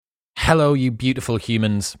Hello, you beautiful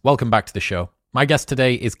humans. Welcome back to the show. My guest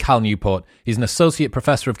today is Cal Newport. He's an associate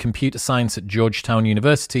professor of computer science at Georgetown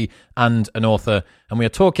University and an author, and we are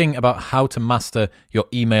talking about how to master your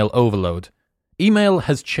email overload. Email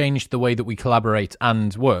has changed the way that we collaborate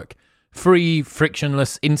and work. Free,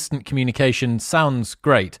 frictionless, instant communication sounds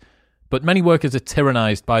great, but many workers are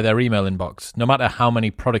tyrannized by their email inbox, no matter how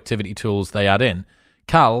many productivity tools they add in.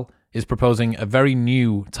 Cal is proposing a very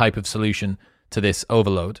new type of solution to this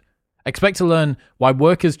overload. Expect to learn why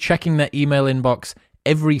workers checking their email inbox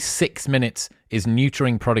every 6 minutes is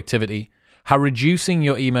neutering productivity, how reducing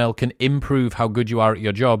your email can improve how good you are at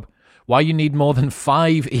your job, why you need more than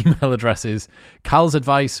 5 email addresses, Cal's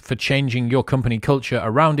advice for changing your company culture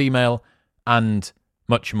around email, and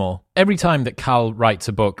much more. Every time that Cal writes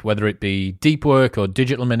a book, whether it be Deep Work or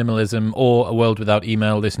Digital Minimalism or A World Without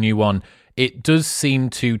Email, this new one, it does seem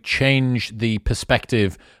to change the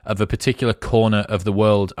perspective of a particular corner of the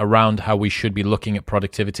world around how we should be looking at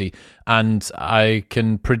productivity. And I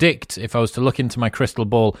can predict, if I was to look into my crystal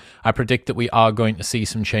ball, I predict that we are going to see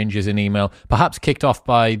some changes in email, perhaps kicked off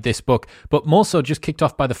by this book, but more so just kicked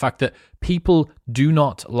off by the fact that people do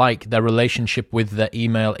not like their relationship with their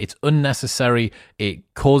email. It's unnecessary.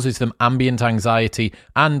 It causes them ambient anxiety.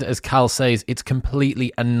 And as Cal says, it's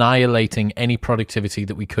completely annihilating any productivity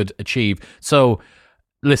that we could achieve. So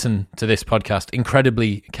listen to this podcast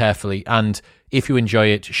incredibly carefully. And if you enjoy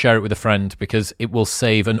it, share it with a friend, because it will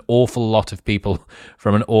save an awful lot of people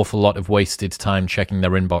from an awful lot of wasted time checking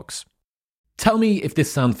their inbox. Tell me if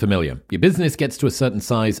this sounds familiar. Your business gets to a certain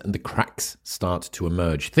size and the cracks start to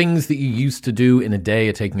emerge. Things that you used to do in a day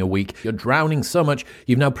are taking a week. You're drowning so much,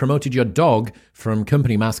 you've now promoted your dog from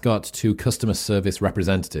company mascot to customer service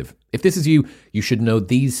representative. If this is you, you should know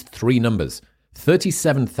these 3 numbers: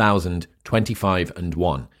 37,000, 25, and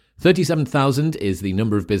 1. 37,000 is the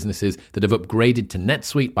number of businesses that have upgraded to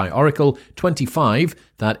NetSuite by Oracle. 25,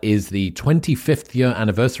 that is the 25th year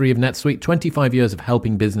anniversary of NetSuite. 25 years of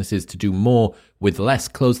helping businesses to do more with less,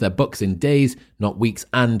 close their books in days, not weeks,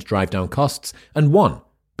 and drive down costs. And 1,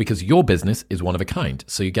 because your business is one of a kind.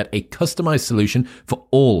 So you get a customized solution for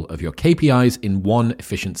all of your KPIs in one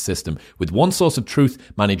efficient system. With one source of truth,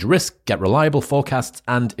 manage risk, get reliable forecasts,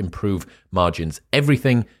 and improve margins.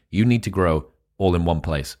 Everything you need to grow all in one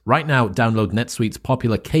place. Right now, download NetSuite's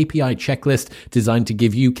popular KPI checklist designed to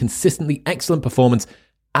give you consistently excellent performance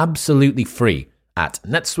absolutely free at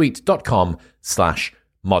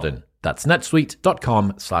netsuite.com/modern. That's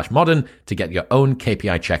netsuite.com/modern to get your own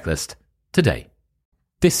KPI checklist today.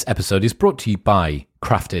 This episode is brought to you by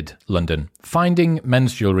Crafted London. Finding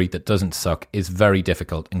men's jewellery that doesn't suck is very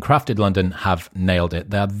difficult, and Crafted London have nailed it.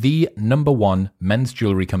 They are the #1 men's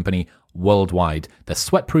jewellery company worldwide. They're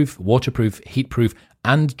sweatproof, waterproof, heatproof,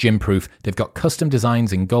 and gym-proof. They've got custom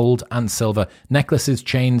designs in gold and silver, necklaces,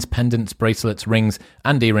 chains, pendants, bracelets, rings,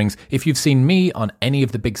 and earrings. If you've seen me on any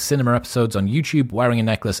of the big cinema episodes on YouTube wearing a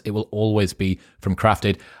necklace, it will always be from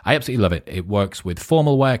Crafted. I absolutely love it. It works with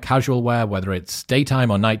formal wear, casual wear, whether it's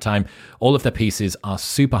daytime or nighttime. All of their pieces are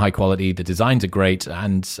super high quality. The designs are great,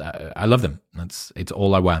 and I love them. It's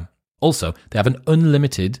all I wear. Also, they have an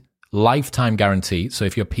unlimited lifetime guarantee, so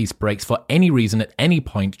if your piece breaks for any reason at any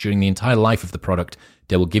point during the entire life of the product,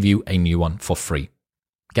 they will give you a new one for free.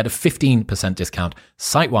 Get a 15% discount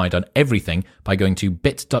site-wide on everything by going to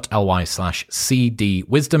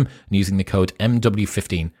bit.ly/cdwisdom and using the code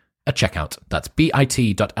MW15 at checkout. That's bit.ly/C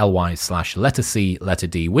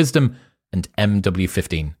wisdom and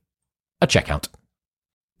MW15 at checkout.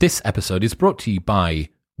 This episode is brought to you by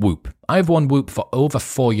Whoop. I've worn Whoop for over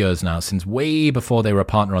 4 years now, since way before they were a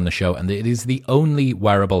partner on the show, and it is the only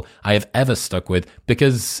wearable I have ever stuck with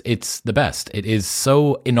because it's the best. It is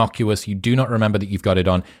so innocuous, you do not remember that you've got it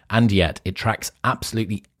on, and yet it tracks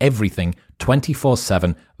absolutely everything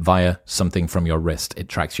 24/7 via something from your wrist. It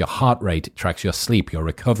tracks your heart rate, it tracks your sleep, your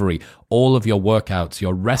recovery, all of your workouts,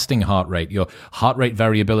 your resting heart rate, your heart rate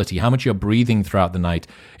variability, how much you're breathing throughout the night.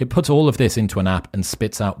 It puts all of this into an app and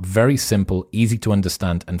spits out very simple, easy to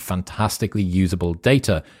understand, and fantastically usable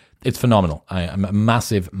data. It's phenomenal. I am a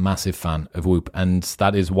massive, massive fan of Whoop, and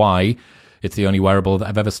that is why it's the only wearable that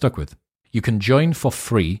I've ever stuck with. You can join for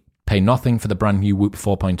free, pay nothing for the brand new Whoop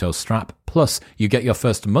 4.0 strap, plus you get your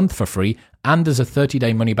first month for free, and there's a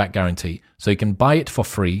 30-day money-back guarantee. So you can buy it for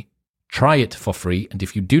free, try it for free, and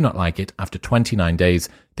if you do not like it, after 29 days,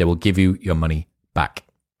 they will give you your money back.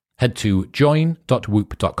 Head to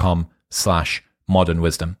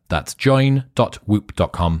join.whoop.com/modernwisdom. That's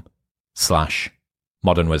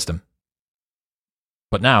join.whoop.com/modernwisdom.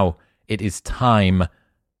 But now it is time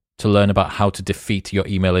to learn about how to defeat your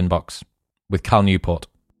email inbox with Cal Newport.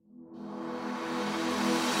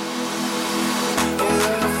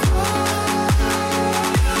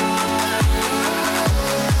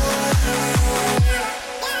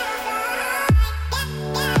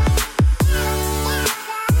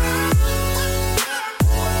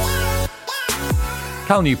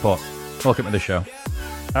 Cal Newport, welcome to the show.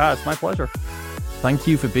 It's my pleasure. Thank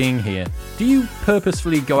you for being here. Do you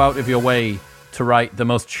purposefully go out of your way to write the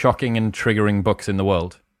most shocking and triggering books in the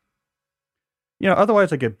world?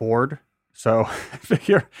 Otherwise I get bored. So if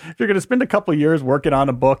you're going to spend a couple of years working on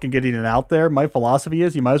a book and getting it out there, my philosophy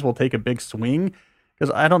is you might as well take a big swing.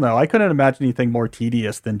 Because I don't know, I couldn't imagine anything more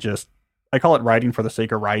tedious than I call it writing for the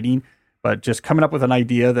sake of writing, but just coming up with an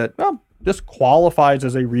idea that, this qualifies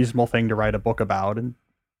as a reasonable thing to write a book about, and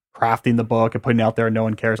crafting the book and putting it out there and no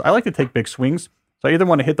one cares. I like to take big swings. So I either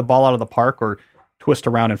want to hit the ball out of the park or twist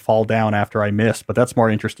around and fall down after I miss, but that's more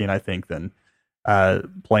interesting, I think, than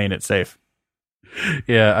playing it safe.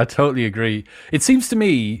 Yeah, I totally agree. It seems to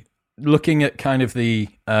me, looking at kind of the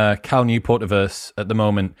Cal Newportiverse at the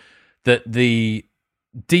moment, that the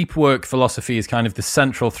deep work philosophy is kind of the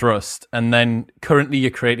central thrust, and then currently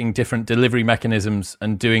you're creating different delivery mechanisms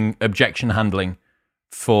and doing objection handling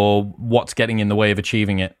for what's getting in the way of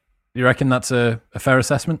achieving it. You reckon that's a fair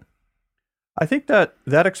assessment? I think that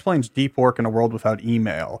explains deep work in a world without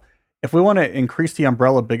email. If we want to increase the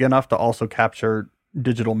umbrella big enough to also capture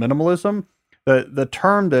digital minimalism, the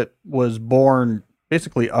term that was born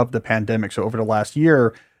basically of the pandemic, so over the last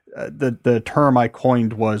year, the term I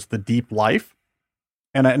coined was the deep life.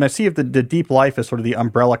 And I see if the deep life is sort of the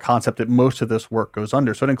umbrella concept that most of this work goes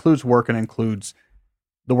under. So it includes work and includes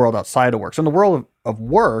the world outside of work. So in the world of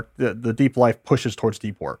work, the deep life pushes towards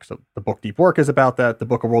deep work. So the book Deep Work is about that. The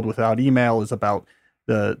book A World Without Email is about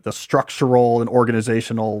the structural and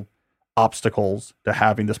organizational obstacles to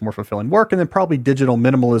having this more fulfilling work. And then probably digital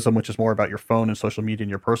minimalism, which is more about your phone and social media and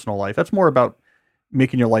your personal life. That's more about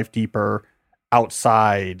making your life deeper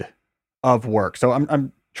outside of work. So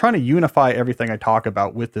I'm trying to unify everything I talk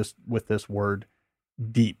about with this word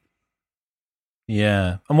deep.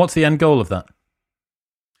 Yeah. And what's the end goal of that?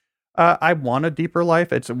 I want a deeper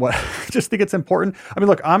life. It's what I just think it's important. I mean,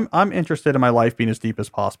 look, I'm interested in my life being as deep as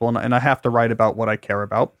possible, and I have to write about what I care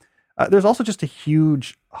about. There's also just a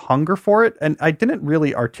huge hunger for it, and I didn't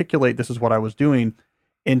really articulate this is what I was doing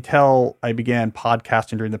until I began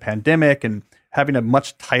podcasting during the pandemic and having a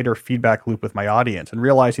much tighter feedback loop with my audience and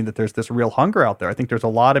realizing that there's this real hunger out there. I think there's a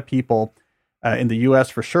lot of people in the US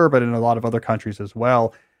for sure, but in a lot of other countries as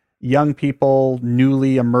well, young people,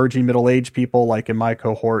 newly emerging middle-aged people like in my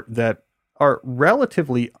cohort that are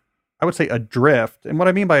relatively, I would say, adrift. And what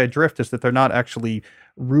I mean by adrift is that they're not actually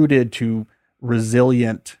rooted to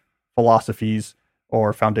resilient philosophies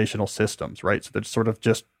or foundational systems, right? So they're sort of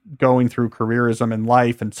just going through careerism in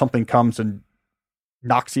life, and something comes and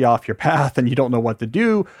knocks you off your path and you don't know what to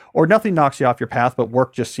do, or nothing knocks you off your path, but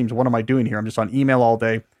work just seems, what am I doing here? I'm just on email all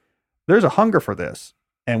day. There's a hunger for this,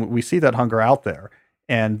 and we see that hunger out there.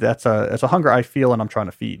 And that's a hunger I feel and I'm trying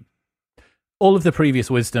to feed. All of the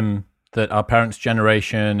previous wisdom that our parents'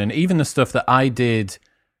 generation, and even the stuff that I did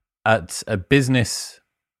at a business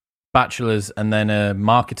bachelor's and then a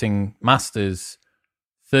marketing master's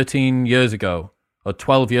 13 years ago or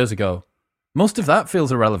 12 years ago, most of that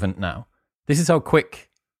feels irrelevant now. This is how quick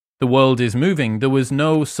the world is moving. There was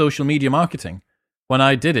no social media marketing. When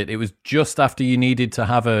I did it, it was just after you needed to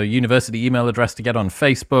have a university email address to get on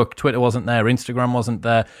Facebook. Twitter wasn't there. Instagram wasn't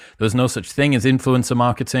there. There was no such thing as influencer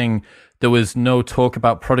marketing. There was no talk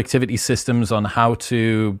about productivity systems on how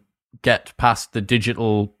to get past the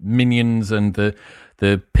digital minions and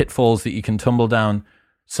the pitfalls that you can tumble down.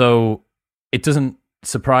 So it doesn't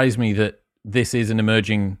surprise me that this is an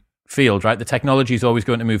emerging field, right? The technology is always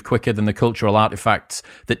going to move quicker than the cultural artifacts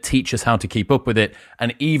that teach us how to keep up with it,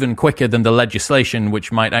 and even quicker than the legislation which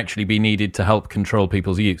might actually be needed to help control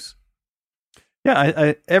people's use.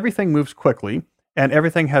 Yeah, everything moves quickly and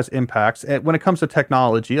everything has impacts. And when it comes to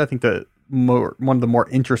technology, I think one of the more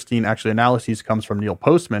interesting actually analyses comes from Neil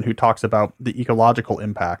Postman, who talks about the ecological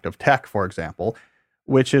impact of tech, for example,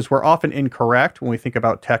 which is we're often incorrect when we think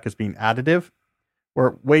about tech as being additive.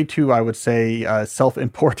 We're way too, I would say,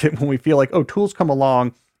 self-important when we feel like, oh, tools come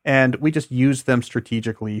along and we just use them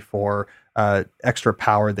strategically for extra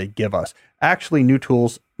power they give us. Actually, new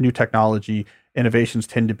tools, new technology, innovations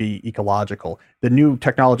tend to be ecological. The new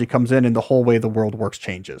technology comes in and the whole way the world works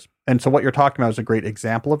changes. And so what you're talking about is a great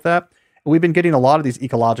example of that. And we've been getting a lot of these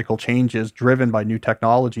ecological changes driven by new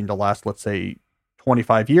technology in the last, let's say,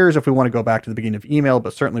 25 years, if we want to go back to the beginning of email,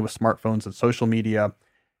 but certainly with smartphones and social media.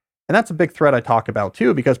 And that's a big thread I talk about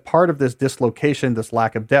too, because part of this dislocation, this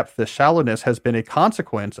lack of depth, this shallowness has been a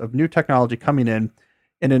consequence of new technology coming in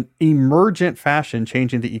an emergent fashion,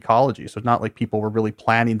 changing the ecology. So it's not like people were really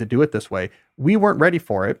planning to do it this way. We weren't ready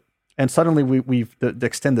for it. And suddenly we've to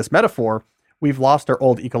extend this metaphor, we've lost our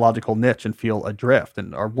old ecological niche and feel adrift.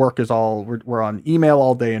 And our work is we're on email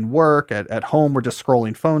all day and work. At home, we're just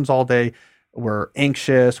scrolling phones all day. we're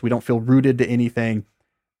anxious, we don't feel rooted to anything.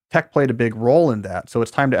 Tech played a big role in that. So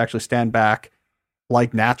it's time to actually stand back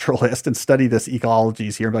like naturalists and study this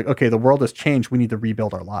ecologies here and be like, okay, the world has changed. We need to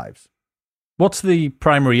rebuild our lives. What's the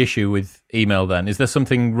primary issue with email then? Is there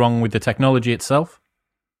something wrong with the technology itself?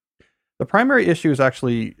 The primary issue is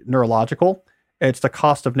actually neurological. It's the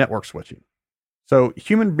cost of network switching. So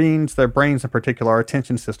human beings, their brains in particular, our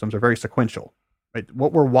attention systems are very sequential. Right?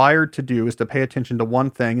 What we're wired to do is to pay attention to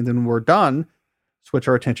one thing, and then when we're done, switch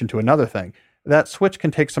our attention to another thing. That switch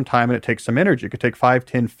can take some time and it takes some energy. It could take 5,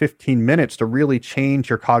 10, 15 minutes to really change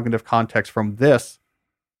your cognitive context from this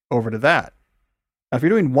over to that. Now, if you're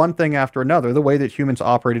doing one thing after another, the way that humans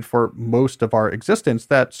operated for most of our existence,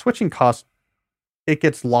 that switching cost, it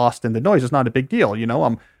gets lost in the noise. It's not a big deal. You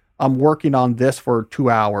know, I'm working on this for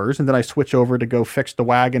 2 hours and then I switch over to go fix the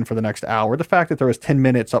wagon for the next hour. The fact that there was 10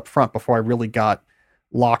 minutes up front before I really got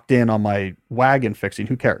locked in on my wagon fixing,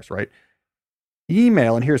 who cares, right?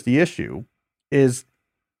 Email, and here's the issue, is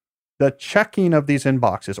the checking of these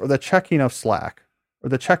inboxes or the checking of Slack or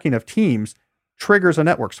the checking of Teams triggers a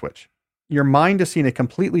network switch. Your mind is seeing a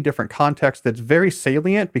completely different context that's very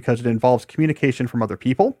salient because it involves communication from other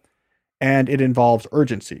people and it involves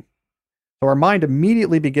urgency. So our mind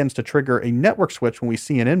immediately begins to trigger a network switch when we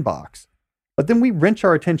see an inbox. But then we wrench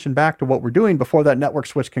our attention back to what we're doing before that network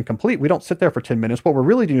switch can complete. We don't sit there for 10 minutes. What we're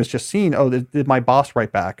really doing is just seeing, oh, did my boss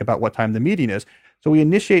write back about what time the meeting is? So we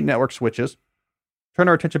initiate network switches, turn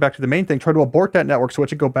our attention back to the main thing, try to abort that network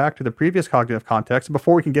switch and go back to the previous cognitive context. And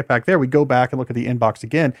before we can get back there, we go back and look at the inbox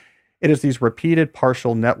again. It is these repeated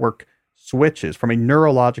partial network switches. From a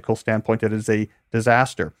neurological standpoint, it is a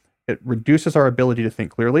disaster. It reduces our ability to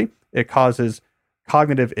think clearly. It causes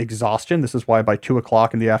cognitive exhaustion. This is why by 2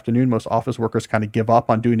 o'clock in the afternoon, most office workers kind of give up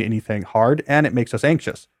on doing anything hard, and it makes us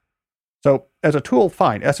anxious. So as a tool,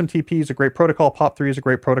 fine. SMTP is a great protocol. POP3 is a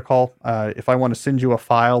great protocol. If I want to send you a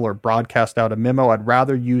file or broadcast out a memo, I'd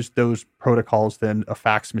rather use those protocols than a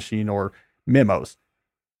fax machine or memos.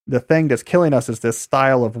 The thing that's killing us is this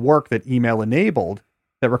style of work that email enabled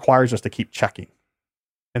that requires us to keep checking.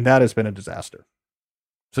 And that has been a disaster.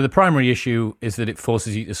 So the primary issue is that it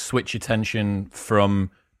forces you to switch attention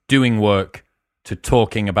from doing work to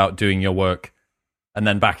talking about doing your work and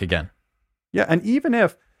then back again. Yeah, and even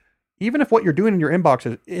if what you're doing in your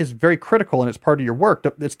inbox is very critical and it's part of your work,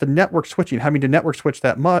 it's the network switching. Having to network switch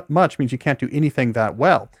that much means you can't do anything that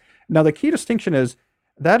well. Now, the key distinction is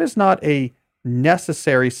that is not a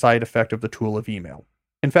necessary side effect of the tool of email.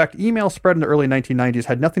 In fact, email spread in the early 1990s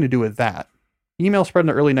had nothing to do with that. Email spread in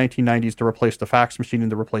the early 1990s to replace the fax machine and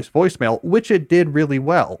to replace voicemail, which it did really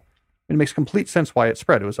well. It makes complete sense why it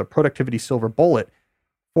spread. It was a productivity silver bullet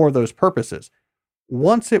for those purposes.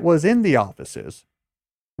 Once it was in the offices,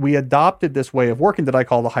 we adopted this way of working that I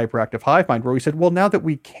call the hyperactive hive mind, where we said, well, now that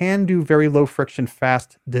we can do very low friction,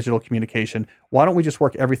 fast digital communication, why don't we just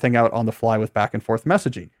work everything out on the fly with back and forth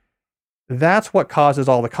messaging? That's what causes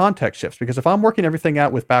all the context shifts, because if I'm working everything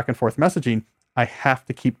out with back and forth messaging, I have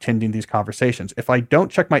to keep tending these conversations. If I don't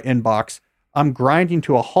check my inbox, I'm grinding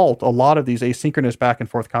to a halt a lot of these asynchronous back and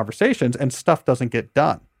forth conversations and stuff doesn't get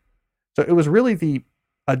done. So it was really the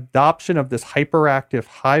adoption of this hyperactive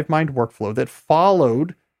hive mind workflow that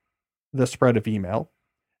followed the spread of email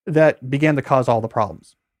that began to cause all the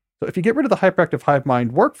problems. So if you get rid of the hyperactive hive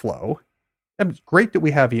mind workflow, it's great that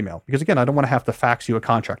we have email, because again, I don't want to have to fax you a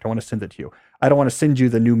contract. I want to send it to you. I don't want to send you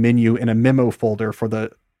the new menu in a memo folder for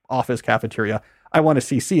the office cafeteria. I want to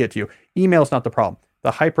CC it to you. Email is not the problem.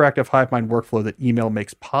 The hyperactive hive mind workflow that email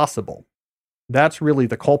makes possible, that's really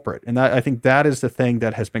the culprit. And I think that is the thing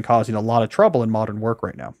that has been causing a lot of trouble in modern work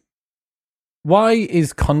right now. Why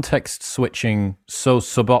is context switching so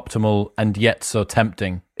suboptimal and yet so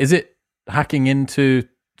tempting? Is it hacking into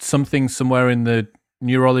something somewhere in the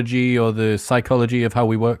neurology or the psychology of how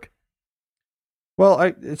we work?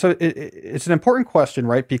 Well, it's an important question,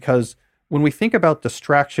 right? Because when we think about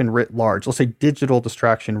distraction writ large, let's say digital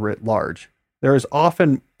distraction writ large, there is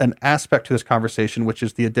often an aspect to this conversation, which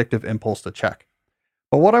is the addictive impulse to check.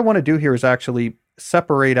 But what I want to do here is actually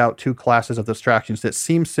separate out two classes of distractions that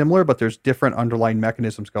seem similar, but there's different underlying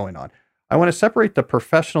mechanisms going on. I want to separate the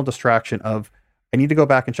professional distraction of, I need to go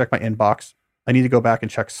back and check my inbox. I need to go back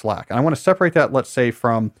and check Slack. And I want to separate that, let's say,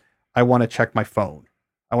 from, I want to check my phone.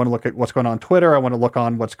 I want to look at what's going on Twitter. I want to look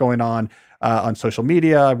on what's going on social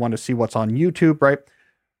media. I want to see what's on YouTube, right?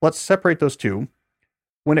 Let's separate those two.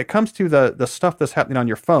 When it comes to the stuff that's happening on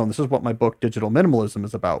your phone, this is what my book, Digital Minimalism,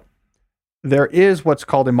 is about. There is what's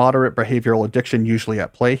called a moderate behavioral addiction usually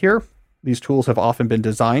at play here. These tools have often been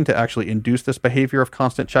designed to actually induce this behavior of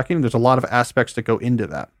constant checking. There's a lot of aspects that go into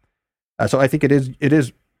that. So I think it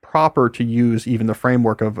is proper to use even the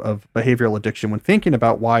framework of behavioral addiction when thinking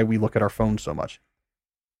about why we look at our phones so much.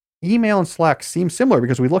 Email and Slack seem similar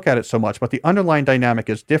because we look at it so much, but the underlying dynamic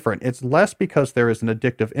is different. It's less because there is an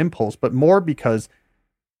addictive impulse, but more because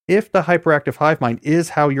if the hyperactive hive mind is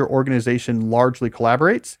how your organization largely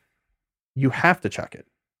collaborates, you have to check it.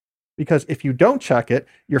 Because if you don't check it,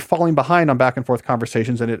 you're falling behind on back and forth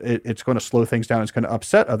conversations, and it's going to slow things down. It's going to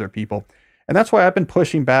upset other people. And that's why I've been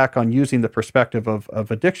pushing back on using the perspective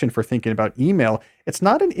of addiction for thinking about email. It's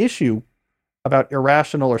not an issue about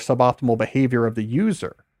irrational or suboptimal behavior of the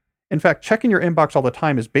user. In fact, checking your inbox all the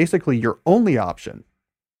time is basically your only option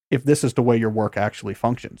if this is the way your work actually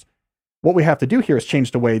functions. What we have to do here is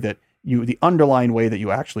change the way that the underlying way that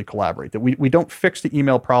you actually collaborate. That we don't fix the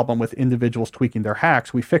email problem with individuals tweaking their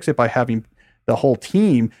hacks. We fix it by having the whole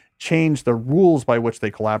team change the rules by which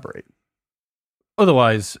they collaborate.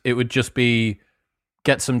 Otherwise, it would just be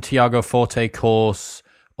get some Tiago Forte course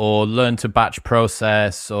or learn to batch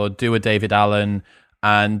process or do a David Allen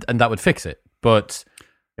and that would fix it. But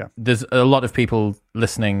yeah, there's a lot of people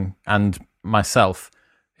listening and myself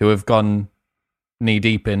who have gone knee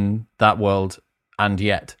deep in that world, and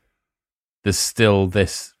yet there's still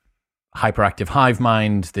this hyperactive hive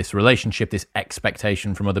mind, this relationship, this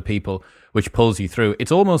expectation from other people, which pulls you through.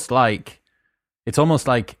 It's almost like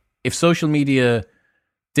if social media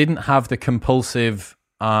didn't have the compulsive,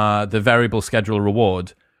 the variable schedule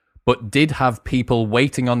reward, but did have people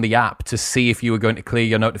waiting on the app to see if you were going to clear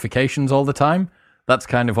your notifications all the time. That's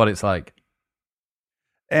kind of what it's like.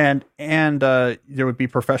 And there would be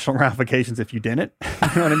professional ramifications if you didn't.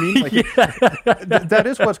 You know what I mean? Like, that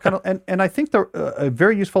is what's kind of, and I think a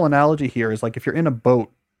very useful analogy here is like if you're in a boat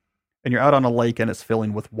and you're out on a lake and it's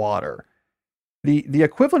filling with water. The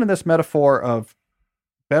equivalent in this metaphor of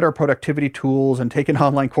better productivity tools and taking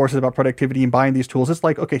online courses about productivity and buying these tools. It's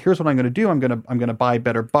like, okay, here's what I'm going to do. I'm going to buy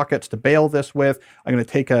better buckets to bail this with. I'm going to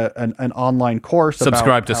take an online course.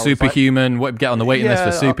 Subscribe to Superhuman. Get on the waiting list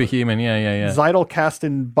for Superhuman. Yeah.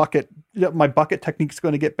 Zydelcast bucket. My bucket technique is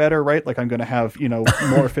going to get better, right? Like I'm going to have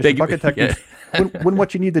more efficient bucket techniques. Yeah. when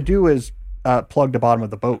what you need to do is plug the bottom of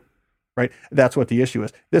the boat, right? That's what the issue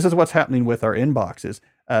is. This is what's happening with our inboxes.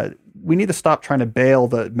 We need to stop trying to bail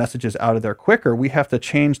the messages out of there quicker. We have to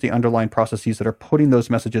change the underlying processes that are putting those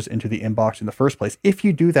messages into the inbox in the first place. If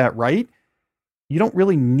you do that right, you don't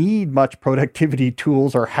really need much productivity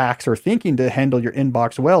tools or hacks or thinking to handle your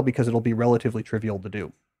inbox well, because it'll be relatively trivial to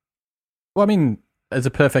do. Well, I mean, as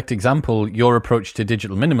a perfect example, your approach to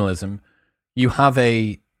digital minimalism, you have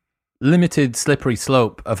a limited slippery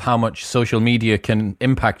slope of how much social media can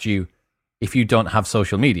impact you if you don't have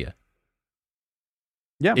social media.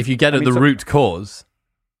 Yeah. If you get at the root cause.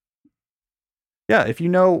 Yeah. If you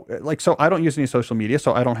know, so I don't use any social media,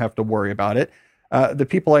 so I don't have to worry about it. The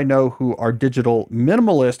people I know who are digital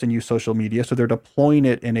minimalist and use social media, so they're deploying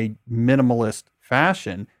it in a minimalist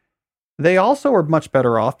fashion, they also are much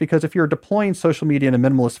better off, because if you're deploying social media in a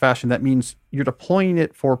minimalist fashion, that means you're deploying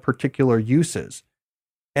it for particular uses.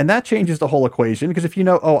 And that changes the whole equation, because if you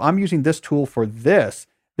know, I'm using this tool for this,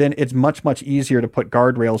 then it's much, much easier to put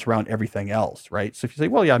guardrails around everything else, right? So if you say,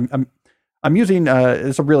 well, yeah, I'm using,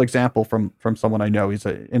 it's a real example from someone I know. He's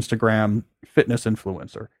an Instagram fitness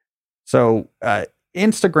influencer. So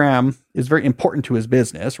Instagram is very important to his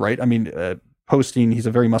business, right? I mean, posting, he's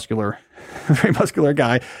a very muscular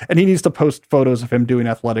guy, and he needs to post photos of him doing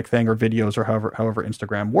athletic thing or videos or however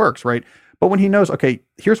Instagram works, right? But when he knows, okay,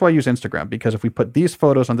 here's why I use Instagram, because if we put these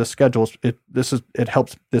photos on this schedule, it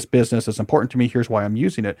helps this business. It's important to me. Here's why I'm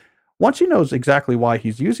using it. Once he knows exactly why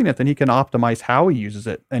he's using it, then he can optimize how he uses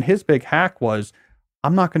it. And his big hack was,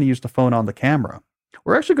 I'm not going to use the phone on the camera.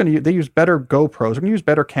 We're actually going to they use better GoPros. We're going to use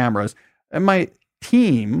better cameras. And my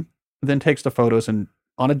team then takes the photos and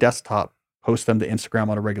on a desktop, post them to Instagram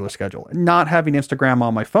on a regular schedule. And not having Instagram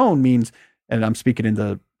on my phone means, and I'm speaking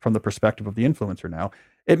from the perspective of the influencer now,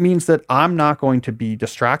 it means that I'm not going to be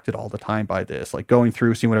distracted all the time by this, like going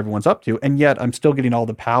through, seeing what everyone's up to. And yet I'm still getting all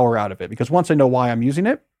the power out of it, because once I know why I'm using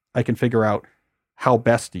it, I can figure out how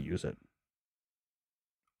best to use it.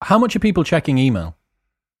 How much are people checking email?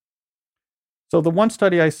 So the one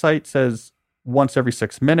study I cite says once every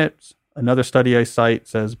 6 minutes. Another study I cite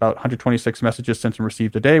says about 126 messages sent and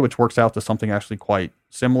received a day, which works out to something actually quite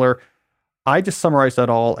similar. I just summarize that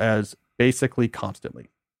all as basically constantly.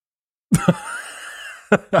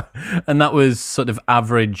 And that was sort of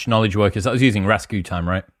average knowledge workers. That was using Rescue Time,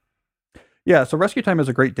 right? Yeah, so Rescue Time is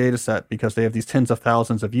a great data set because they have these tens of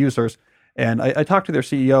thousands of users. And I talked to their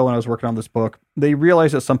CEO when I was working on this book. They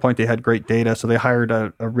realized at some point they had great data, so they hired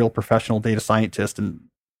a real professional data scientist and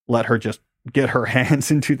let her just get her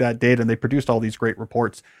hands into that data, and they produced all these great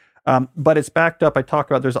reports. But it's backed up. I talk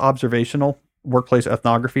about there's observational workplace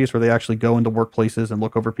ethnographies where they actually go into workplaces and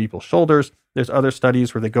look over people's shoulders. There's other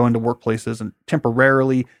studies where they go into workplaces and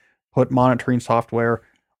temporarily put monitoring software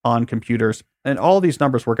on computers. And all these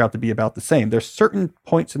numbers work out to be about the same. There's certain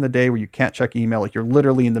points in the day where you can't check email, like you're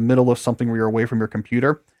literally in the middle of something where you're away from your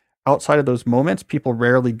computer. Outside of those moments, people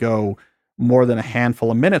rarely go more than a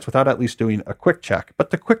handful of minutes without at least doing a quick check.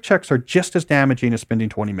 But the quick checks are just as damaging as spending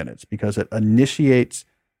 20 minutes because it initiates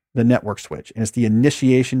the network switch. And it's the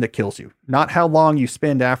initiation that kills you, not how long you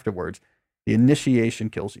spend afterwards. The initiation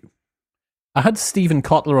kills you. I had Stephen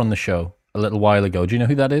Kotler on the show a little while ago. Do you know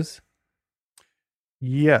who that is?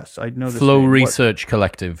 Yes, I know this Flow name. Research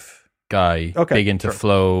Collective guy, Okay, big into sure.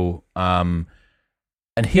 flow. And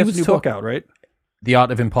He has a new book out, right? The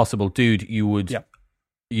Art of Impossible. Dude, you would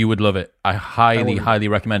love it. I highly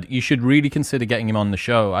recommend it. You should really consider getting him on the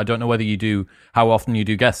show. I don't know whether you do, how often you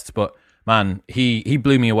do guests, but man, he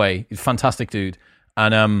blew me away. He's a fantastic dude.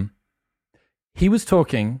 And he was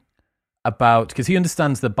talking about, because he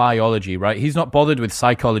understands the biology, right? He's not bothered with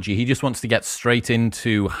psychology. He just wants to get straight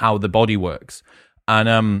into how the body works.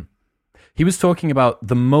 And he was talking about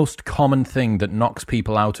the most common thing that knocks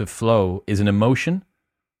people out of flow is an emotion.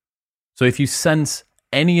 So if you sense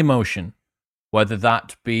any emotion, whether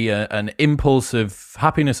that be an impulse of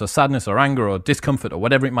happiness or sadness or anger or discomfort or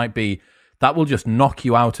whatever it might be, that will just knock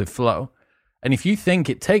you out of flow. And if you think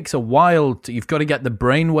it takes a while, you've got to get the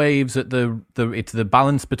brain waves at it's the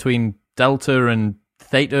balance between delta and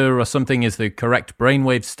theta or something is the correct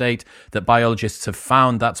brainwave state that biologists have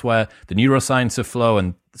found. That's where the neuroscience of flow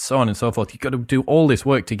and so on and so forth. You've got to do all this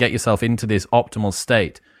work to get yourself into this optimal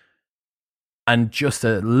state. And just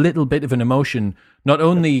a little bit of an emotion not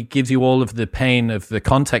only gives you all of the pain of the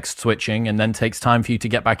context switching and then takes time for you to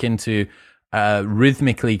get back into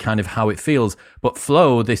rhythmically kind of how it feels, but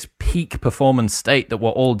flow, this peak performance state that we're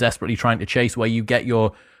all desperately trying to chase, where you get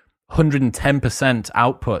your 110%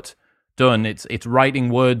 output done. It's writing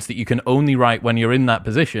words that you can only write when you're in that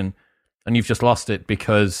position, and you've just lost it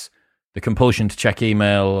because the compulsion to check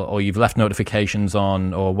email or you've left notifications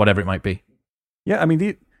on or whatever it might be. Yeah, I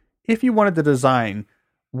mean, if you wanted to design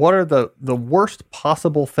what are the worst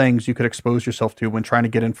possible things you could expose yourself to when trying to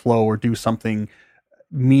get in flow or do something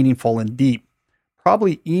meaningful and deep,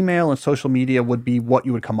 probably email and social media would be what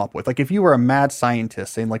you would come up with. Like if you were a mad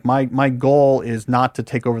scientist saying like my goal is not to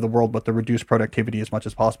take over the world but to reduce productivity as much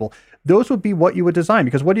as possible, those would be what you would design.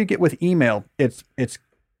 Because what do you get with email? It's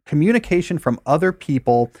communication from other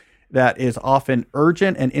people that is often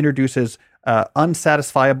urgent and introduces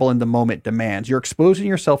unsatisfiable in the moment demands. You're exposing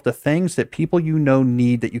yourself to things that people you know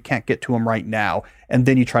need that you can't get to them right now, and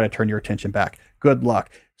then you try to turn your attention back. Good luck.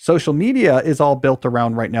 Social media is all built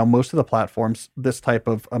around right now, most of the platforms, this type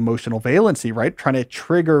of emotional valency, right? Trying to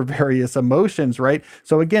trigger various emotions, right?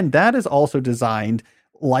 So again, that is also designed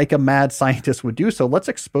like a mad scientist would do. So let's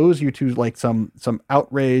expose you to like some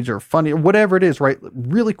outrage or funny or whatever it is, right?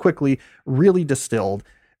 Really quickly, really distilled,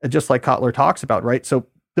 just like Kotler talks about, right? So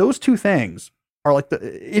those two things are like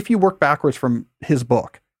if you work backwards from his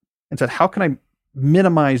book and said, how can I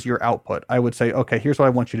minimize your output? I would say, okay, here's what I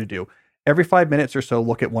want you to do. Every 5 minutes or so,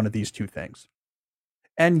 look at one of these two things.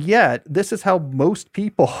 And yet, this is how most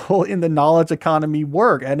people in the knowledge economy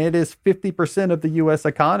work. And it is 50% of the US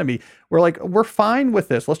economy. We're fine with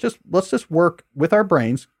this. Let's just work with our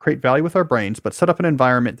brains, create value with our brains, but set up an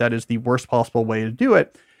environment that is the worst possible way to do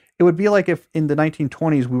it. It would be like if in the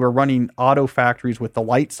 1920s we were running auto factories with the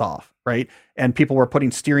lights off, right? And people were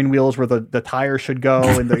putting steering wheels where the tires should go,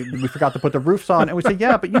 and we forgot to put the roofs on. And we say,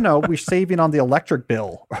 yeah, but we're saving on the electric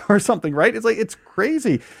bill or something, right? It's like, it's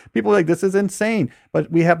crazy. People are like, this is insane.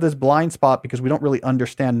 But we have this blind spot because we don't really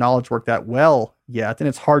understand knowledge work that well yet. And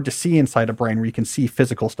it's hard to see inside a brain where you can see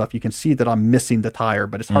physical stuff. You can see that I'm missing the tire,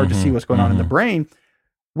 but it's hard to see what's going on in the brain.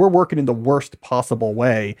 We're working in the worst possible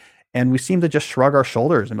way. And we seem to just shrug our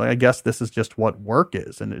shoulders and be like, I guess this is just what work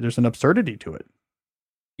is. And there's an absurdity to it.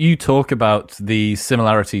 You talk about the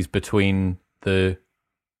similarities between the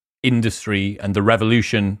industry and the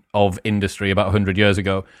revolution of industry about 100 years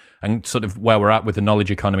ago and sort of where we're at with the knowledge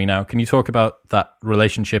economy now. Can you talk about that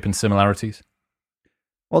relationship and similarities?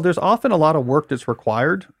 Well, there's often a lot of work that's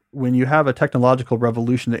required when you have a technological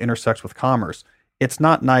revolution that intersects with commerce. It's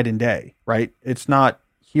not night and day, right? It's not,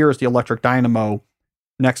 here's the electric dynamo.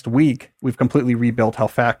 Next week, we've completely rebuilt how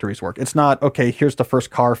factories work. It's not, okay, here's the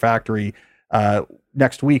first car factory.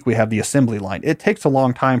 Next week, we have the assembly line. It takes a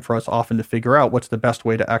long time for us often to figure out what's the best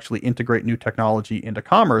way to actually integrate new technology into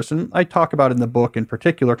commerce. And I talk about in the book, in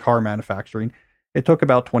particular, car manufacturing. It took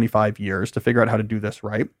about 25 years to figure out how to do this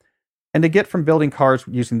right. And to get from building cars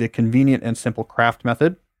using the convenient and simple craft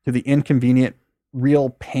method to the inconvenient real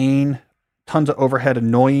pain, tons of overhead,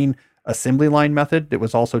 annoying assembly line method that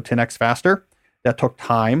was also 10x faster. That took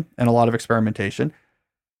time and a lot of experimentation.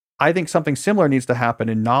 I think something similar needs to happen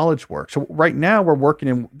in knowledge work. So right now we're working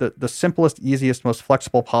in the simplest, easiest, most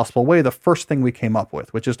flexible possible way, the first thing we came up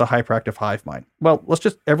with, which is the hyperactive hive mind. Well,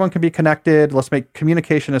 everyone can be connected. Let's make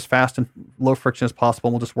communication as fast and low friction as possible.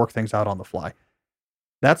 And we'll just work things out on the fly.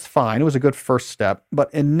 That's fine. It was a good first step,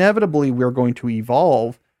 but inevitably we're going to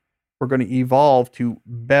evolve. We're going to evolve to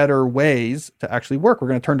better ways to actually work. We're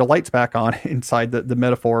going to turn the lights back on inside the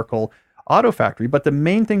metaphorical auto factory. But the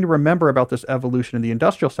main thing to remember about this evolution in the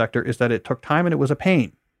industrial sector is that it took time and it was a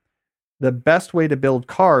pain. The best way to build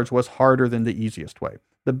cars was harder than the easiest way.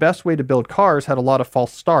 The best way to build cars had a lot of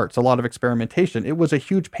false starts, a lot of experimentation. It was a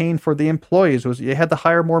huge pain for the employees. You had to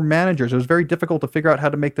hire more managers. It was very difficult to figure out how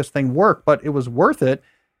to make this thing work, but it was worth it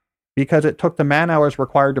because it took the man hours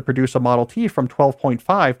required to produce a Model T from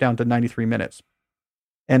 12.5 down to 93 minutes.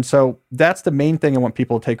 And so that's the main thing I want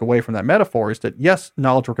people to take away from that metaphor is that, yes,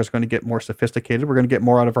 knowledge work is going to get more sophisticated. We're going to get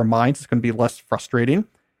more out of our minds. It's going to be less frustrating.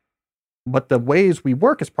 But the ways we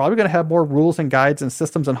work is probably going to have more rules and guides and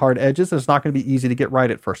systems and hard edges. And it's not going to be easy to get right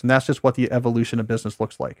at first. And that's just what the evolution of business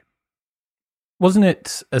looks like. Wasn't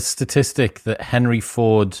it a statistic that Henry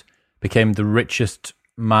Ford became the richest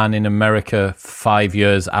man in America 5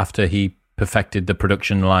 years after he perfected the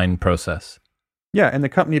production line process? Yeah, and the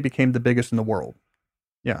company became the biggest in the world.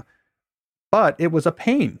 Yeah. But it was a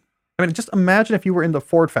pain. I mean, just imagine if you were in the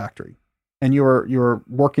Ford factory and you were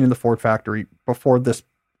working in the Ford factory before this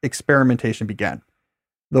experimentation began.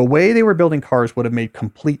 The way they were building cars would have made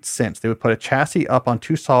complete sense. They would put a chassis up on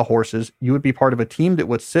two sawhorses. You would be part of a team that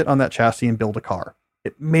would sit on that chassis and build a car.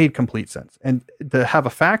 It made complete sense. And to have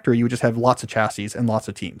a factory, you would just have lots of chassis and lots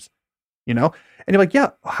of teams, you know? And you're like, yeah,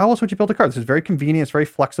 how else would you build a car? This is very convenient. It's very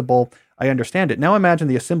flexible. I understand it. Now imagine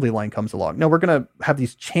the assembly line comes along. No, we're going to have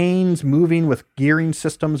these chains moving with gearing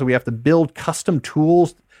systems. We have to build custom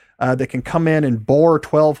tools that can come in and bore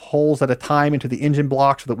 12 holes at a time into the engine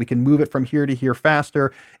block so that we can move it from here to here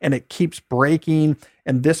faster. And it keeps breaking.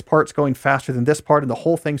 And this part's going faster than this part. And the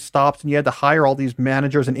whole thing stops. And you had to hire all these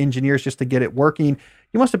managers and engineers just to get it working.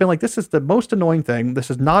 You must have been like, this is the most annoying thing.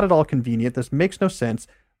 This is not at all convenient. This makes no sense.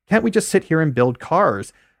 Can't we just sit here and build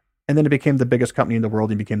cars? And then it became the biggest company in the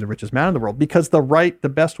world and became the richest man in the world because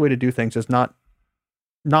the best way to do things is not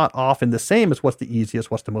often the same as what's the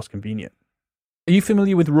easiest, what's the most convenient. Are you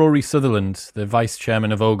familiar with Rory Sutherland, the vice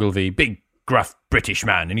chairman of Ogilvy? Big, gruff British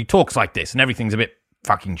man, and he talks like this, and everything's a bit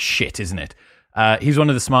fucking shit, isn't it? He's one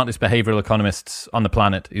of the smartest behavioral economists on the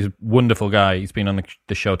planet. He's a wonderful guy. He's been on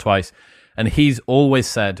the show twice. And he's always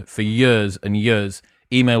said for years and years,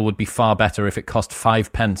 email would be far better if it cost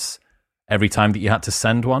 5 pence every time that you had to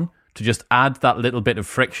send one, to just add that little bit of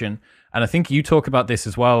friction. And I think you talk about this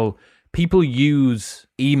as well. People use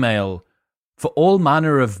email for all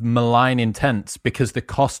manner of malign intents because the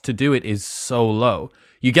cost to do it is so low.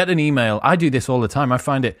 You get an email. I do this all the time. I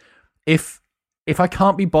find it, if I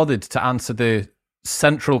can't be bothered to answer the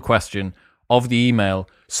central question of the email,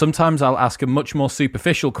 sometimes I'll ask a much more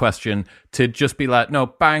superficial question to just be like, no,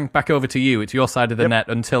 bang, back over to you. It's your side of the net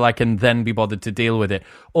until I can then be bothered to deal with it.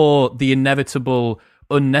 Or the inevitable,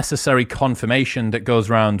 unnecessary confirmation that goes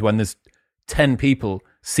around when there's 10 people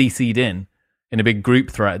CC'd in a big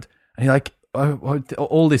group thread. And you're like,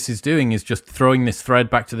 all this is doing is just throwing this thread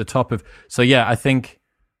back to the top of. So yeah, I think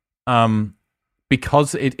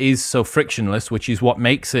because it is so frictionless, which is what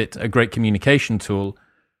makes it a great communication tool,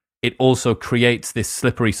 it also creates this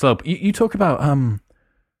slippery slope. You talk about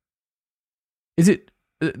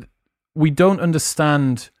we don't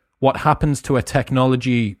understand what happens to a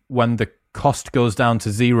technology when the cost goes down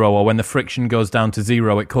to zero or when the friction goes down to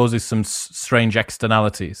zero. It causes some strange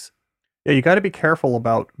externalities. Yeah, you got to be careful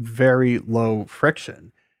about very low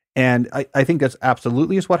friction. And I think that's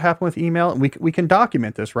absolutely is what happened with email. And we can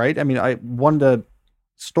document this, right? I mean, one of the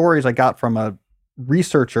stories I got from a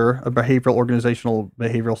researcher, a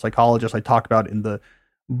behavioral psychologist I talk about in the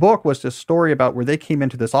book was this story about where they came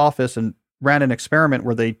into this office and ran an experiment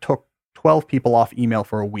where they took 12 people off email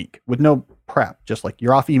for a week with no prep, just like,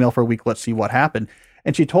 you're off email for a week, let's see what happened.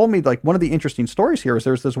 And she told me, like, one of the interesting stories here is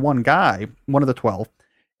there's this one guy, one of the 12,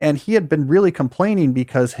 and he had been really complaining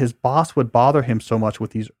because his boss would bother him so much with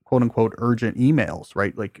these quote unquote urgent emails,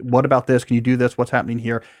 right? Like, what about this? Can you do this? What's happening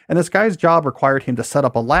here? And this guy's job required him to set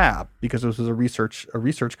up a lab because this was a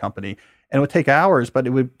research company, and it would take hours, but it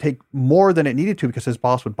would take more than it needed to because his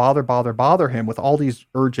boss would bother him with all these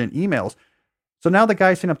urgent emails. So now the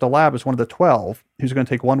guy setting up the lab is one of the 12 who's going to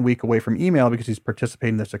take 1 week away from email because he's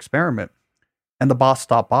participating in this experiment. And the boss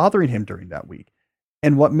stopped bothering him during that week.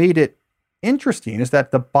 And what made it interesting is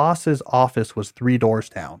that the boss's office was 3 doors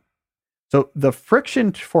down. So the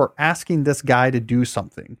friction for asking this guy to do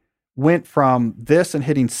something went from this and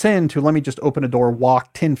hitting send to let me just open a door,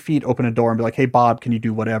 walk 10 feet, open a door and be like, hey, Bob, can you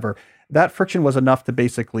do whatever? That friction was enough to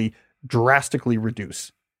basically drastically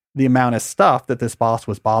reduce the amount of stuff that this boss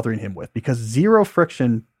was bothering him with, because zero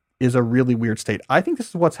friction is a really weird state. I think this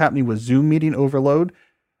is what's happening with Zoom meeting overload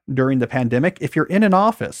during the pandemic. If you're in an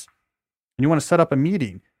office and you want to set up a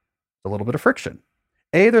meeting, a little bit of friction.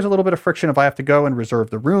 There's a little bit of friction if I have to go and reserve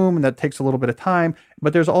the room, and that takes a little bit of time,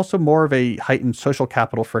 but there's also more of a heightened social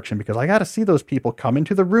capital friction because I got to see those people come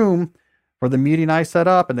into the room for the meeting I set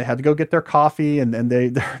up, and they had to go get their coffee, and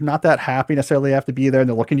they're not that happy necessarily they have to be there, and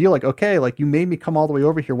they're looking at you like, okay, like you made me come all the way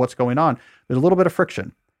over here. What's going on? There's a little bit of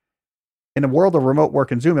friction. In a world of remote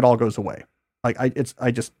work and Zoom, it all goes away. Like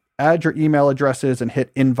I just add your email addresses and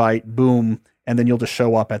hit invite, boom, and then you'll just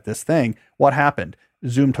show up at this thing. What happened?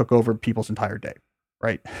 Zoom took over people's entire day,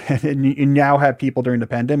 right? And you now have people during the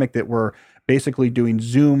pandemic that were basically doing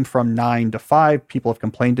Zoom from 9 to 5. People have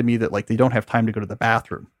complained to me that like they don't have time to go to the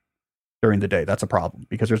bathroom during the day. That's a problem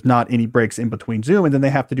because there's not any breaks in between Zoom, and then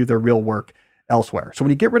they have to do their real work elsewhere. So when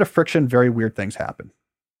you get rid of friction, very weird things happen.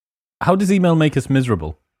 How does email make us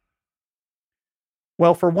miserable?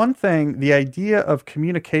 Well, for one thing, the idea of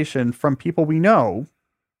communication from people we know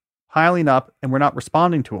piling up and we're not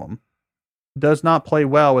responding to them does not play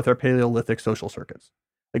well with our Paleolithic social circuits.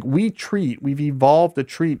 Like we've evolved to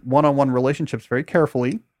treat one-on-one relationships very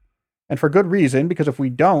carefully, and for good reason, because if we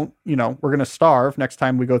don't, we're going to starve next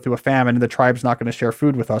time we go through a famine, and the tribe's not going to share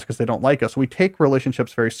food with us because they don't like us. So we take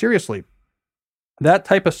relationships very seriously. That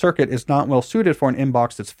type of circuit is not well suited for an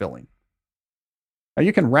inbox that's filling. Now,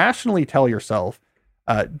 you can rationally tell yourself,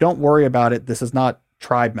 don't worry about it. This is not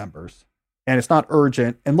tribe members, and it's not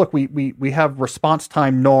urgent. And look, we have response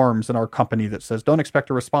time norms in our company that says don't expect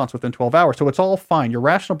a response within 12 hours. So it's all fine. Your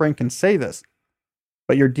rational brain can say this,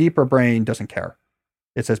 but your deeper brain doesn't care.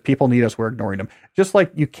 It says people need us, we're ignoring them. Just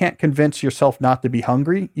like you can't convince yourself not to be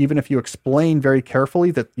hungry, even if you explain very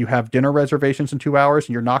carefully that you have dinner reservations in 2 hours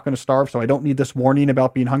and you're not going to starve, so I don't need this warning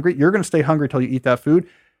about being hungry. You're going to stay hungry till you eat that food.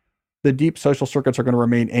 The deep social circuits are going to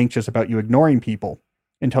remain anxious about you ignoring people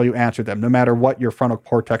until you answer them, no matter what your frontal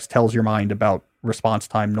cortex tells your mind about response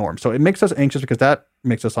time norms. So it makes us anxious because that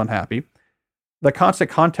makes us unhappy. The constant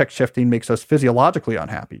context shifting makes us physiologically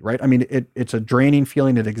unhappy, right? I mean, it's a draining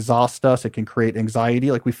feeling. It exhausts us. It can create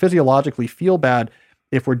anxiety. Like we physiologically feel bad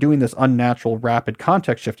if we're doing this unnatural, rapid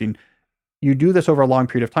context shifting. You do this over a long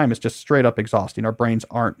period of time, it's just straight up exhausting. Our brains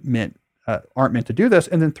aren't meant to do this.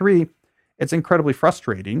 And then 3, it's incredibly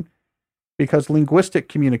frustrating because linguistic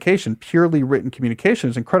communication, purely written communication,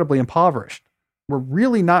 is incredibly impoverished. We're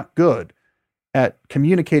really not good at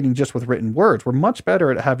communicating just with written words. We're much better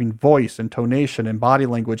at having voice, intonation, and body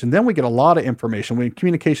language. And then we get a lot of information when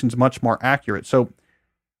communication is much more accurate. So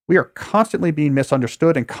we are constantly being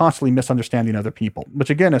misunderstood and constantly misunderstanding other people, which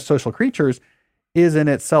again, as social creatures, is in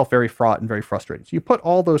itself very fraught and very frustrating. So you put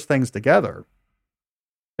all those things together,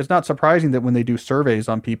 it's not surprising that when they do surveys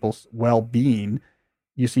on people's well-being,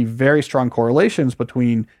 you see very strong correlations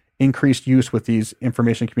between increased use with these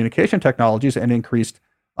information communication technologies and increased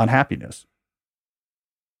unhappiness.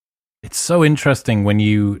 It's so interesting when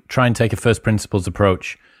you try and take a first principles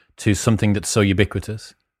approach to something that's so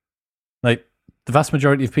ubiquitous. Like the vast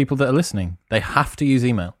majority of people that are listening, they have to use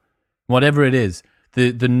email, whatever it is.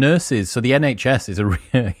 The nurses, so the NHS is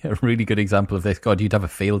a really good example of this. God, you'd have a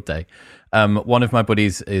field day. One of my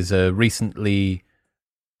buddies is a recently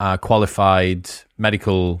qualified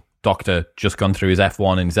medical doctor, just gone through his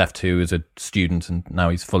F1 and his F2 as a student, and now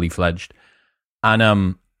he's fully fledged.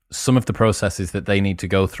 And some of the processes that they need to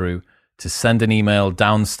go through to send an email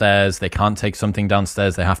downstairs, they can't take something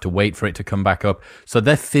downstairs, they have to wait for it to come back up. So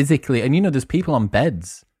they're physically, and there's people on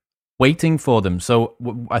beds waiting for them. So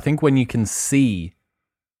I think when you can see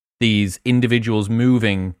these individuals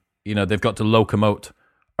moving, they've got to locomote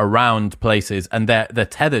around places, and they're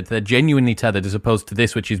tethered, they're genuinely tethered, as opposed to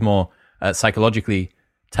this, which is more psychologically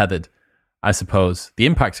tethered, I suppose. The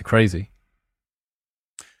impacts are crazy.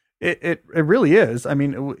 It really is. I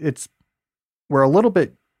mean, we're a little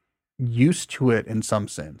bit used to it in some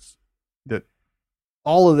sense, that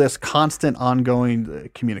all of this constant ongoing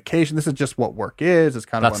communication, this is just what work is. It's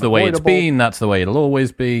kind of that's the way it's been. That's the way it'll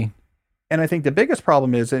always be. And I think the biggest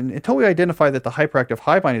problem is, and until we identify that the hyperactive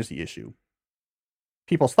hive mind is the issue,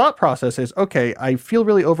 people's thought process is, okay, I feel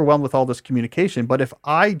really overwhelmed with all this communication, but if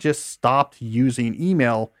I just stopped using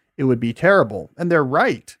email, it would be terrible. And they're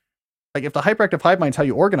right. Like if the hyperactive hive mind is how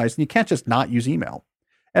you organize, then you can't just not use email.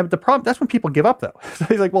 And the problem, that's when people give up though. So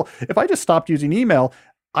he's like, well, if I just stopped using email,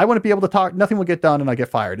 I want to be able to talk, nothing will get done and I get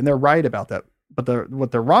fired. And they're right about that. But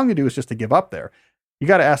what they're wrong to do is just to give up there. You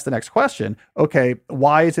got to ask the next question. Okay,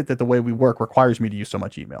 why is it that the way we work requires me to use so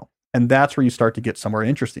much email? And that's where you start to get somewhere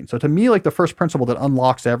interesting. So to me, like the first principle that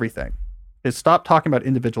unlocks everything is stop talking about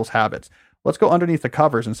individuals' habits. Let's go underneath the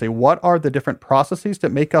covers and say, what are the different processes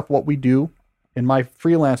that make up what we do in my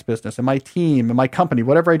freelance business, in my team, in my company,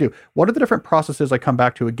 whatever I do? What are the different processes I come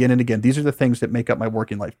back to again and again? These are the things that make up my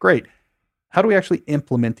working life. Great. How do we actually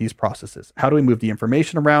implement these processes? How do we move the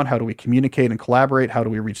information around? How do we communicate and collaborate? How do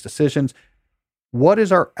we reach decisions? What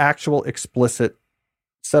is our actual explicit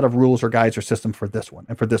set of rules or guides or system for this one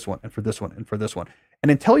and for this one and for this one and for this one?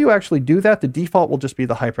 And until you actually do that, the default will just be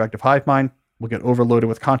the hyperactive hive mind. We'll get overloaded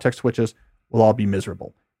with context switches. We'll all be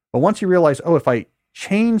miserable. But once you realize, oh, if I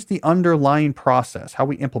change the underlying process, how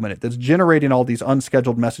we implement it, that's generating all these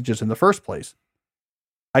unscheduled messages in the first place,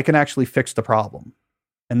 I can actually fix the problem.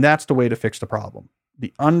 And that's the way to fix the problem.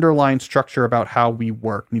 The underlying structure about how we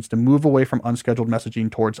work needs to move away from unscheduled messaging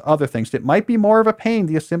towards other things that might be more of a pain.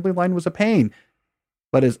 The assembly line was a pain,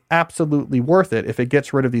 but is absolutely worth it if it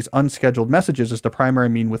gets rid of these unscheduled messages as the primary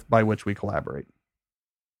mean by which we collaborate.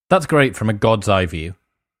 That's great from a God's eye view,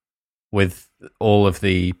 with all of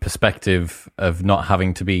the perspective of not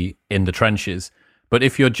having to be in the trenches. But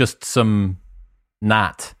if you're just some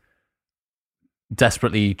gnat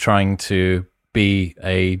desperately trying to be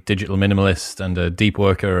a digital minimalist and a deep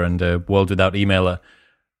worker and a world without emailer,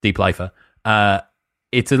 deep lifer,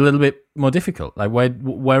 it's a little bit more difficult. Like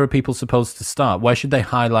where are people supposed to start? Where should they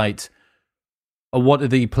highlight? Or what are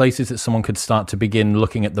the places that someone could start to begin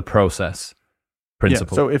looking at the process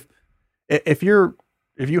principle? Yeah, so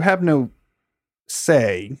if you have no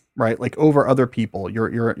say, right, like over other people,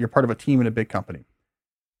 you're part of a team in a big company,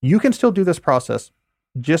 you can still do this process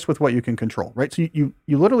just with what you can control, right? So you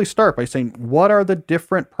literally start by saying, what are the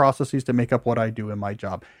different processes that make up what I do in my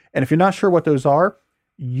job? And if you're not sure what those are,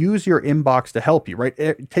 use your inbox to help you,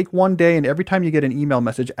 right? Take one day and every time you get an email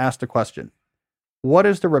message, ask the question, what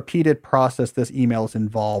is the repeated process this email is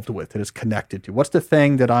involved with, that is connected to? What's the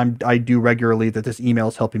thing that I do regularly that this email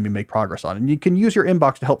is helping me make progress on? And you can use your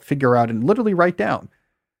inbox to help figure out and literally write down,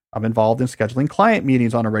 I'm involved in scheduling client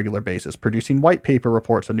meetings on a regular basis, producing white paper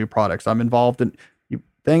reports on new products. I'm involved in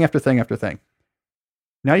thing after thing after thing.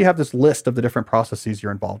 Now you have this list of the different processes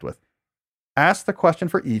you're involved with. Ask the question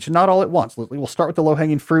for each, not all at once. We'll start with the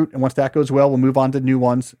low-hanging fruit, and once that goes well, we'll move on to new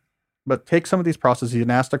ones. But take some of these processes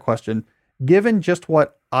and ask the question, given just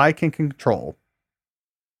what I can control,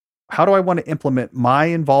 how do I want to implement my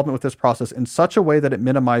involvement with this process in such a way that it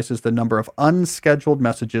minimizes the number of unscheduled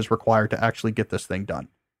messages required to actually get this thing done?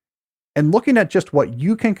 And looking at just what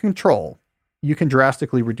you can control, you can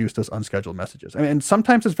drastically reduce those unscheduled messages. I mean, and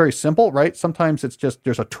sometimes it's very simple, right? Sometimes it's just,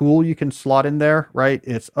 there's a tool you can slot in there, right?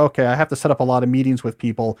 It's, okay, I have to set up a lot of meetings with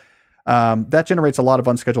people. That generates a lot of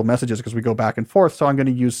unscheduled messages because we go back and forth. So I'm going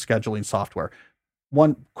to use scheduling software.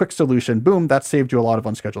 One quick solution, boom, that saved you a lot of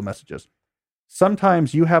unscheduled messages.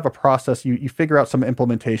 Sometimes you have a process, you figure out some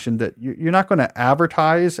implementation that you're not going to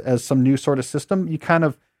advertise as some new sort of system. You kind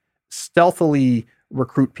of stealthily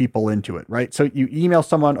recruit people into it, right? So you email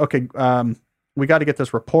someone, okay, we got to get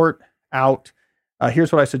this report out.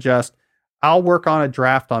 Here's what I suggest. I'll work on a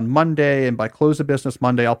draft on Monday, and by close of business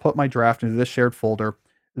Monday, I'll put my draft into this shared folder.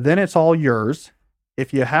 Then it's all yours.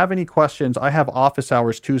 If you have any questions, I have office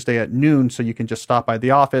hours Tuesday at noon, so you can just stop by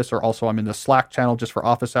the office, or also I'm in the Slack channel just for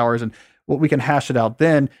office hours, and we can hash it out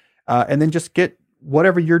then. And then just get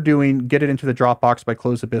whatever you're doing, get it into the Dropbox by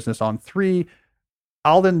close of business on 3.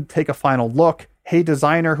 I'll then take a final look. Hey,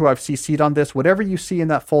 designer who I've CC'd on this, whatever you see in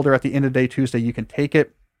that folder at the end of the day, Tuesday, you can take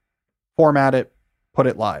it, format it, put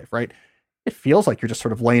it live, right? It feels like you're just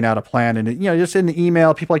sort of laying out a plan, and just in the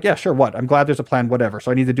email, people are like, yeah, sure, what? I'm glad there's a plan, whatever. So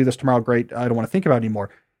I need to do this tomorrow. Great. I don't want to think about it anymore.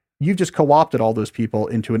 You've just co-opted all those people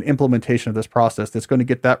into an implementation of this process that's going to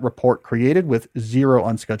get that report created with 0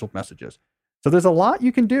 unscheduled messages. So there's a lot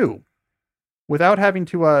you can do without having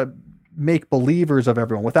to make believers of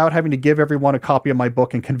everyone, without having to give everyone a copy of my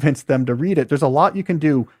book and convince them to read it. There's a lot you can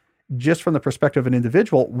do just from the perspective of an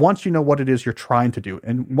individual once you know what it is you're trying to do.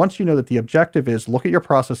 And once you know that the objective is look at your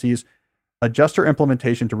processes, adjust your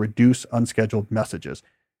implementation to reduce unscheduled messages.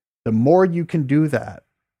 The more you can do that,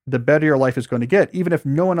 the better your life is going to get, even if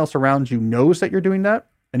no one else around you knows that you're doing that,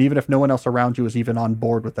 and even if no one else around you is even on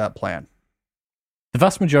board with that plan. The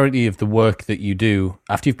vast majority of the work that you do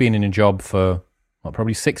after you've been in a job for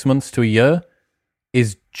probably 6 months to a year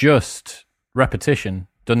is just repetition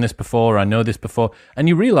done this before, I know this before. And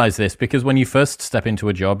you realize this because when you first step into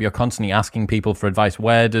a job, you're constantly asking people for advice.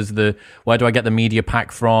 Where do I get the media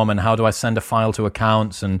pack from? And how do I send a file to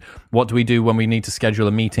accounts? And what do we do when we need to schedule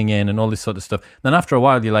a meeting in and all this sort of stuff? Then after a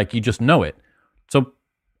while, you just know it. So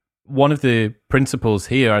one of the principles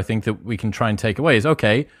here, I think that we can try and take away is,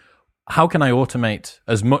 okay, how can I automate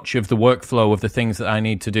as much of the workflow of the things that I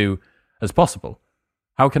need to do as possible?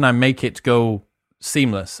 How can I make it go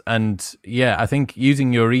seamless? And yeah, I think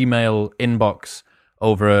using your email inbox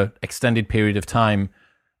over an extended period of time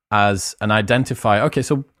as an identifier. Okay,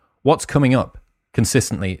 so what's coming up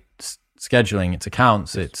consistently? It's scheduling, it's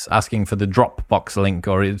accounts, it's asking for the Dropbox link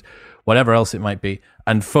or whatever else it might be,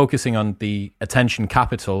 and focusing on the attention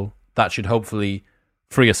capital that should hopefully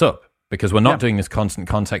free us up because we're not doing this constant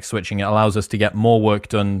context switching. It allows us to get more work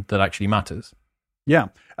done that actually matters. Yeah,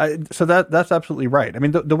 so that's absolutely right. I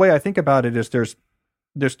mean, the way I think about it is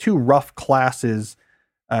there's two rough classes,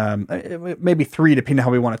 maybe three, depending on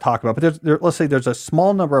how we want to talk about. But let's say there's a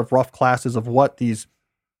small number of rough classes of what these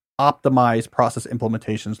optimized process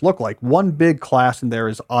implementations look like. One big class in there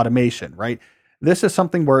is automation, right? This is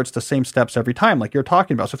something where it's the same steps every time, like you're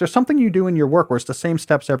talking about. So if there's something you do in your work where it's the same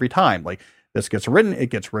steps every time, like this gets written, it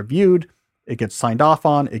gets reviewed, it gets signed off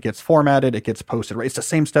on, it gets formatted, it gets posted, right? It's the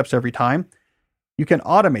same steps every time. You can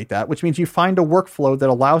automate that, which means you find a workflow that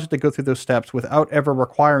allows it to go through those steps without ever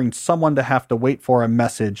requiring someone to have to wait for a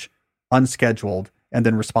message unscheduled and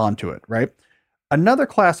then respond to it, right? Another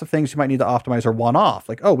class of things you might need to optimize are one-off,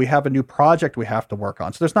 like, oh, we have a new project we have to work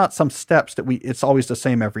on. So there's not some steps that it's always the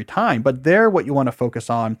same every time, but there what you want to focus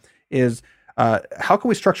on is how can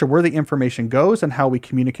we structure where the information goes and how we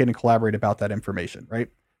communicate and collaborate about that information, right?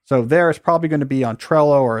 So there it's probably going to be on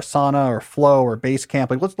Trello or Asana or Flow or Basecamp.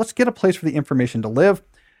 Like let's get a place for the information to live.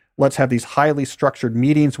 Let's have these highly structured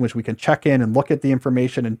meetings in which we can check in and look at the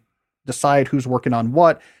information and decide who's working on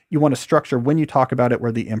what. You want to structure when you talk about it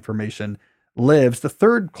where the information lives. The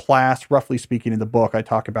third class, roughly speaking, in the book I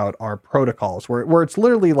talk about are protocols, where it's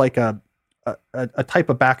literally like a type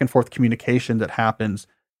of back and forth communication that happens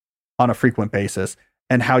on a frequent basis,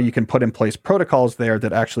 and how you can put in place protocols there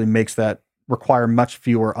that actually makes that require much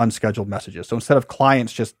fewer unscheduled messages. So instead of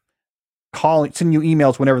clients just sending you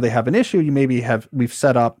emails whenever they have an issue, we've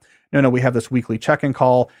set up, we have this weekly check-in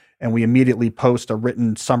call and we immediately post a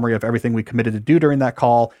written summary of everything we committed to do during that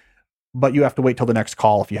call, but you have to wait till the next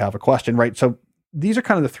call if you have a question, right? So these are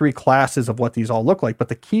kind of the three classes of what these all look like. But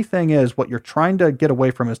the key thing is what you're trying to get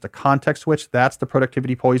away from is the context switch. That's the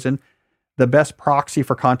productivity poison. The best proxy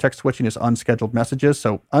for context switching is unscheduled messages.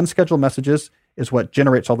 So unscheduled messages is what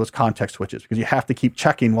generates all those context switches because you have to keep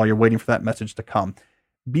checking while you're waiting for that message to come.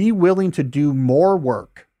 Be willing to do more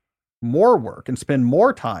work and spend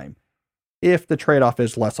more time if the trade-off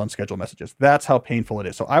is less unscheduled messages. That's how painful it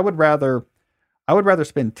is. So I would rather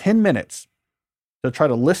spend 10 minutes to try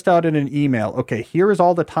to list out in an email, okay, here is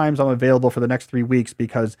all the times I'm available for the next 3 weeks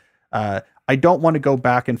because I don't want to go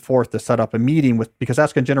back and forth to set up a meeting because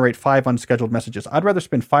that's going to generate 5 unscheduled messages. I'd rather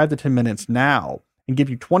spend 5 to 10 minutes now and give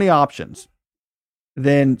you 20 options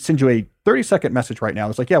than send you a 30-second message right now.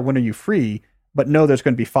 It's like, yeah, when are you free? But no, there's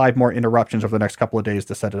going to be 5 more interruptions over the next couple of days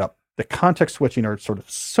to set it up. The context switching are sort of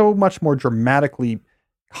so much more dramatically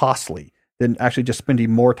costly than actually just spending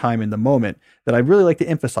more time in the moment that I really like to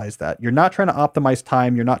emphasize that. You're not trying to optimize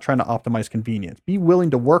time. You're not trying to optimize convenience. Be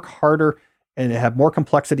willing to work harder and have more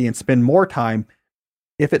complexity and spend more time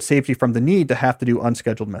if it saves you from the need to have to do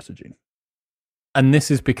unscheduled messaging. And this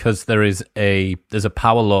is because there's a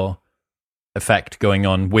power law effect going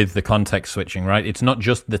on with the context switching, right? It's not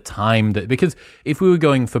just the time because if we were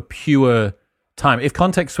going for pure time, if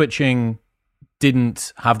context switching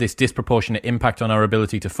didn't have this disproportionate impact on our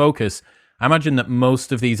ability to focus, I imagine that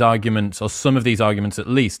most of these arguments, or some of these arguments at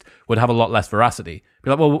least, would have a lot less veracity. Be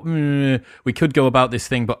like, well, we could go about this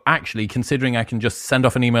thing, but actually, considering I can just send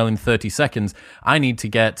off an email in 30 seconds, I need to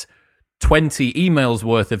get 20 emails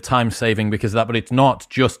worth of time saving because of that, but it's not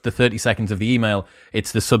just the 30 seconds of the email,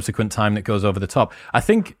 it's the subsequent time that goes over the top. I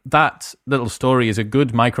think that little story is a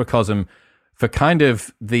good microcosm for kind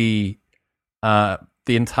of the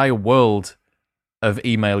entire world of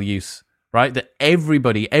email use, right? That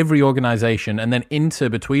every organization, and then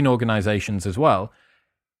between organizations as well,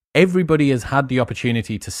 everybody has had the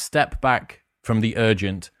opportunity to step back from the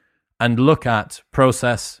urgent and look at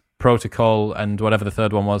process, protocol, and whatever the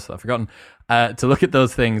third one was, I've forgotten, to look at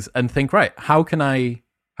those things and think, right, how can I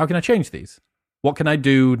change these? What can I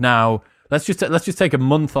do now? Let's just take a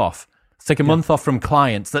month off. Let's take a month off from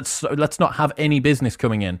clients. Let's not have any business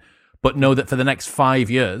coming in, but know that for the next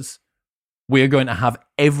 5 years, we are going to have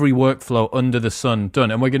every workflow under the sun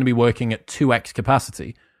done, and we're going to be working at 2x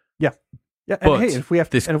capacity. Yeah. Yeah, and But hey, if we have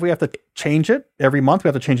to change it every month, we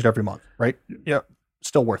have to change it every month, right? Yeah,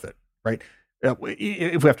 still worth it, right?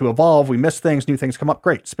 If we have to evolve, we miss things, new things come up,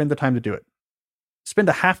 great. Spend the time to do it. Spend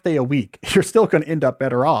a half day a week. You're still going to end up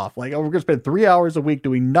better off. Like, we're going to spend 3 hours a week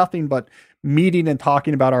doing nothing but meeting and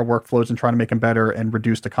talking about our workflows and trying to make them better and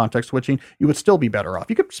reduce the context switching. You would still be better off.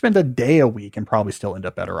 You could spend a day a week and probably still end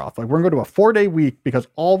up better off. Like, we're going to go to a 4-day week because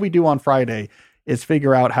all we do on Friday is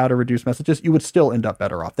figure out how to reduce messages. You would still end up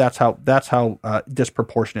better off. That's how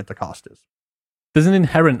disproportionate the cost is. There's an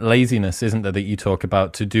inherent laziness, isn't there, that you talk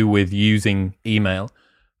about to do with using email,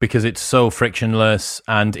 because it's so frictionless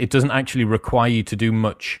and it doesn't actually require you to do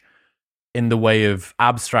much in the way of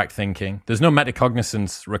abstract thinking. There's no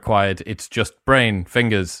metacognizance required. It's just brain,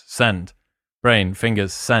 fingers, send. Brain,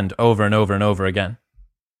 fingers, send over and over and over again.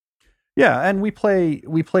 Yeah, and we play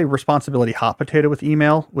responsibility hot potato with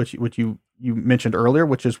email, which you mentioned earlier,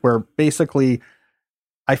 which is where basically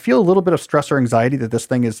I feel a little bit of stress or anxiety that this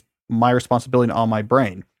thing is my responsibility on my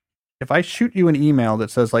brain. If I shoot you an email that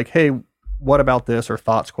says like, hey, what about this, or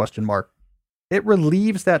thoughts, ? It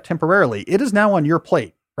relieves that temporarily. It is now on your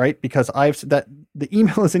plate, right? Because the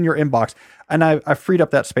email is in your inbox and I've freed up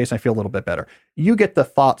that space and I feel a little bit better. You get the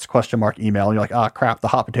thoughts ? Email and you're like, ah, crap, the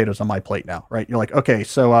hot potato's on my plate now, right? You're like, okay,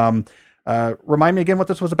 so remind me again what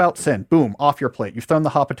this was about. Send. Boom, off your plate. You've thrown the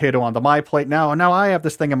hot potato onto my plate now, and now I have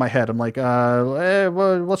this thing in my head. I'm like,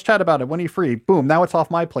 well, let's chat about it. When are you free? Boom, now it's off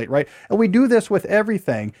my plate, right? And we do this with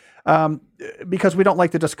everything because we don't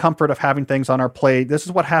like the discomfort of having things on our plate. This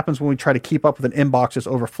is what happens when we try to keep up with an inbox that's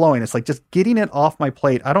overflowing. It's like just getting it off my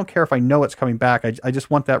plate. I don't care if I know it's coming back. I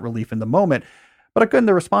just want that relief in the moment. But again,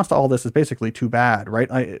 the response to all this is basically too bad,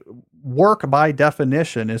 right? Work, by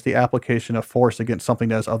definition, is the application of force against something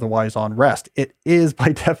that is otherwise on rest. It is, by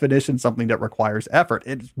definition, something that requires effort.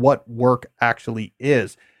 It's what work actually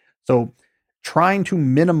is. So trying to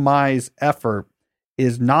minimize effort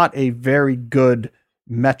is not a very good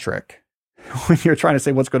metric when you're trying to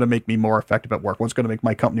say what's going to make me more effective at work, what's going to make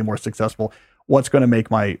my company more successful, what's going to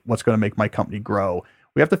make my company grow.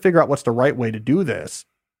 We have to figure out what's the right way to do this.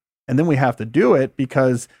 And then we have to do it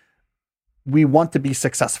because we want to be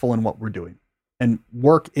successful in what we're doing. And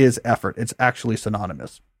work is effort. It's actually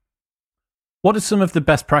synonymous. What are some of the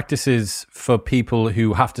best practices for people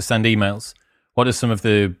who have to send emails? What are some of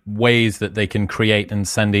the ways that they can create and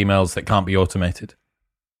send emails that can't be automated?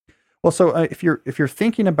 Well, so if you're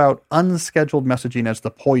thinking about unscheduled messaging as the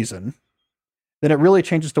poison, then it really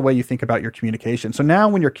changes the way you think about your communication. So now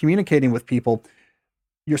when you're communicating with people,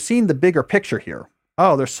 you're seeing the bigger picture here.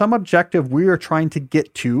 Oh, there's some objective we are trying to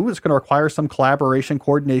get to. It's going to require some collaboration,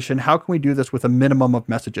 coordination. How can we do this with a minimum of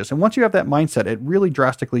messages? And once you have that mindset, it really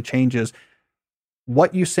drastically changes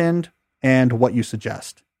what you send and what you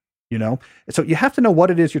suggest. So you have to know what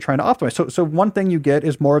it is you're trying to optimize. So one thing you get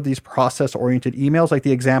is more of these process-oriented emails, like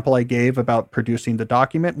the example I gave about producing the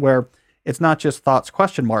document, where it's not just thoughts ?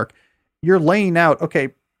 You're laying out,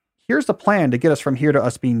 okay, here's the plan to get us from here to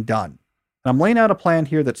us being done. And I'm laying out a plan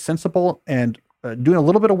here that's sensible and doing a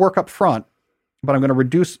little bit of work up front, but I'm going to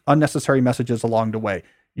reduce unnecessary messages along the way.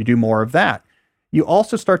 You do more of that. You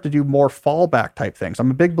also start to do more fallback type things.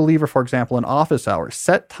 I'm a big believer, for example, in office hours.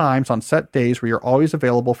 Set times on set days where you're always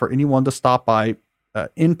available for anyone to stop by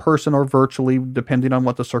in person or virtually, depending on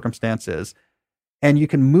what the circumstance is. And you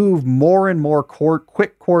can move more and more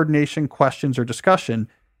quick coordination questions or discussion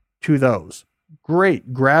to those.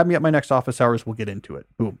 Great. Grab me at my next office hours. We'll get into it.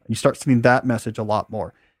 Boom. You start sending that message a lot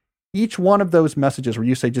more. Each one of those messages where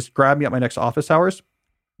you say, just grab me at my next office hours,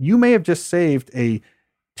 you may have just saved a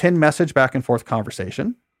 10 message back and forth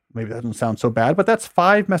conversation. Maybe that doesn't sound so bad, but that's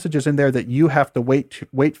 5 messages in there that you have to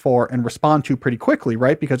wait for and respond to pretty quickly,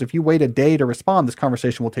 right? Because if you wait a day to respond, this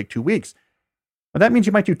conversation will take 2 weeks. But that means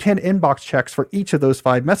you might do 10 inbox checks for each of those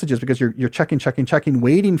 5 messages because you're checking,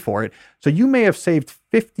 waiting for it. So you may have saved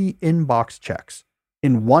 50 inbox checks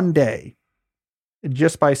in one day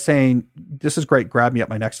just by saying, this is great, grab me at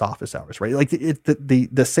my next office hours, right? Like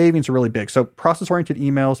the savings are really big. So process-oriented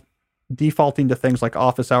emails, defaulting to things like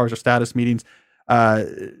office hours or status meetings.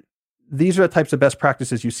 These are the types of best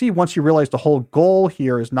practices you see once you realize the whole goal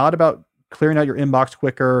here is not about clearing out your inbox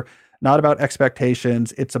quicker, not about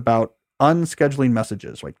expectations. It's about unscheduling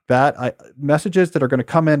messages like that. Messages that are going to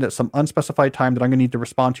come in at some unspecified time that I'm going to need to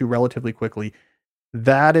respond to relatively quickly.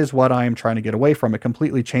 That is what I am trying to get away from. It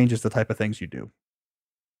completely changes the type of things you do.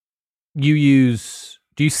 Do you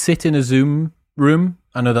sit in a Zoom room?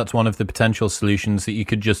 I know that's one of the potential solutions, that you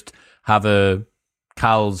could just have a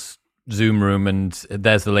Cal's Zoom room and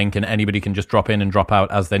there's the link and anybody can just drop in and drop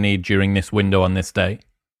out as they need during this window on this day.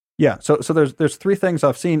 Yeah. So there's 3 things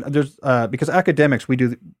I've seen. There's because academics,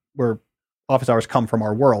 we're office hours come from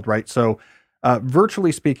our world, right? So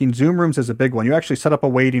virtually speaking, Zoom rooms is a big one. You actually set up a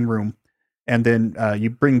waiting room, and then you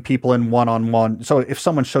bring people in one-on-one. So if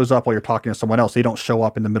someone shows up while you're talking to someone else, they don't show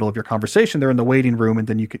up in the middle of your conversation. They're in the waiting room, and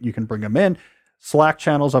then you can bring them in. Slack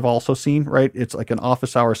channels I've also seen, right? It's like an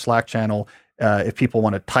office hour Slack channel. If people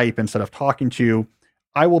want to type instead of talking to you,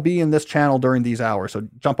 I will be in this channel during these hours. So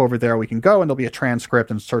jump over there, we can go, and there'll be a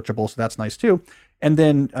transcript and searchable. So that's nice too. And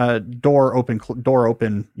then door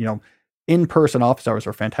open, in-person office hours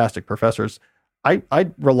are fantastic. Professors, I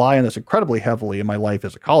rely on this incredibly heavily in my life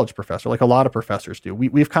as a college professor, like a lot of professors do.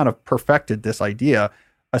 We've kind of perfected this idea,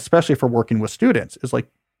 especially for working with students. It's like,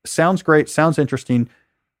 sounds great, sounds interesting,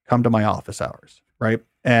 come to my office hours, right?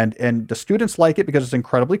 And the students like it because it's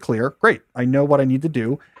incredibly clear. Great, I know what I need to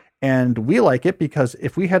do. And we like it because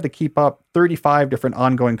if we had to keep up 35 different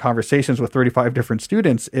ongoing conversations with 35 different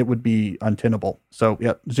students, it would be untenable. So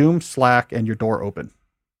yeah, Zoom, Slack, and your door open.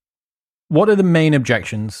 What are the main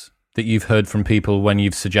objections that you've heard from people when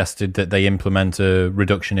you've suggested that they implement a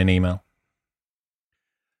reduction in email?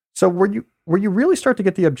 So where you really start to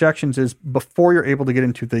get the objections is before you're able to get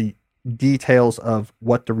into the details of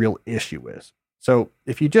what the real issue is. So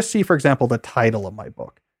if you just see, for example, the title of my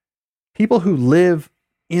book, people who live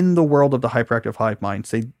in the world of the hyperactive hive mind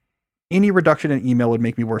say any reduction in email would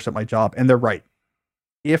make me worse at my job. And they're right.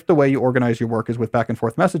 If the way you organize your work is with back and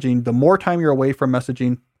forth messaging, the more time you're away from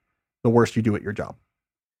messaging, the worse you do at your job.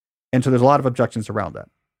 And so there's a lot of objections around that.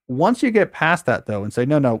 Once you get past that, though, and say,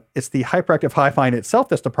 no, it's the hyperactive hive mind itself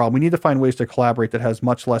that's the problem. We need to find ways to collaborate that has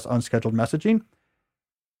much less unscheduled messaging.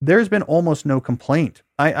 There's been almost no complaint.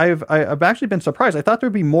 I've actually been surprised. I thought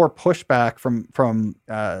there'd be more pushback from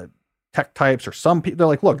tech types or some people. They're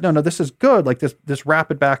like, look, no, this is good. Like this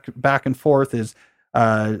rapid back and forth is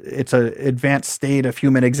it's an advanced state of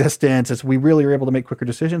human existence. We really are able to make quicker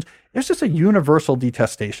decisions. There's just a universal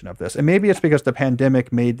detestation of this. And maybe it's because the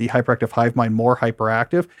pandemic made the hyperactive hive mind more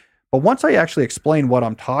hyperactive. But once I actually explain what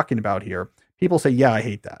I'm talking about here, people say, yeah, I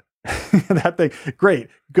hate that. That thing, great,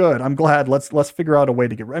 good. I'm glad. Let's figure out a way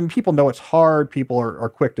to get. I mean, people know it's hard. People are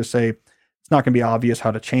quick to say it's not going to be obvious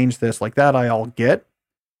how to change this. Like that, I all get.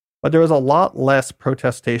 But there was a lot less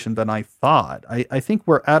protestation than I thought. I think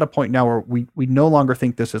we're at a point now where we no longer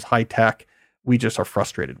think this is high tech. We just are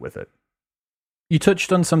frustrated with it. You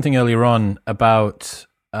touched on something earlier on about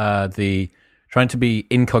the trying to be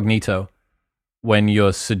incognito when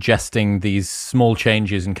you're suggesting these small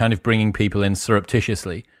changes and kind of bringing people in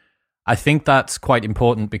surreptitiously. I think that's quite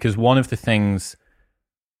important because one of the things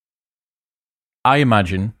I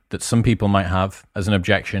imagine that some people might have as an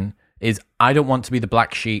objection is I don't want to be the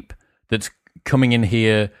black sheep that's coming in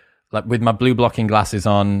here like with my blue blocking glasses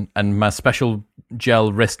on and my special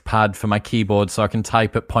gel wrist pad for my keyboard so I can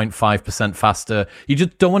type at 0.5% faster. You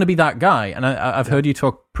just don't want to be that guy. And I've heard you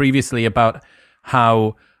talk previously about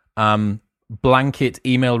how blanket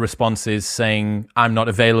email responses saying I'm not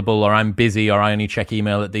available or I'm busy or I only check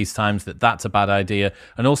email at these times, that's a bad idea.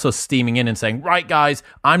 And also steaming in and saying, right guys,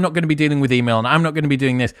 I'm not going to be dealing with email and I'm not going to be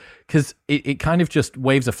doing this, because it kind of just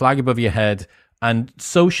waves a flag above your head. And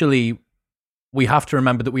socially, we have to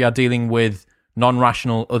remember that we are dealing with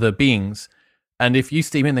non-rational other beings. And if you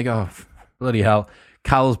steam in, they go, oh, bloody hell,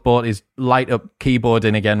 Cal's bought his light up keyboard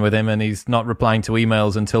in again with him and he's not replying to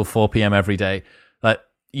emails until 4 p.m. every day. Like,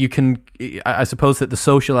 you can, I suppose that the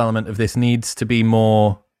social element of this needs to be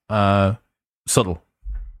more subtle.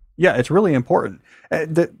 Yeah, it's really important.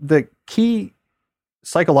 The key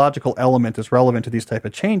psychological element that's relevant to these type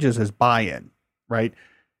of changes is buy-in, right?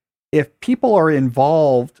 If people are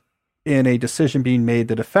involved in a decision being made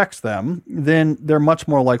that affects them, then they're much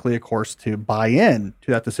more likely, of course, to buy in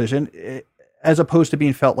to that decision, as opposed to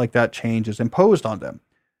being felt like that change is imposed on them.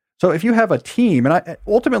 So if you have a team, and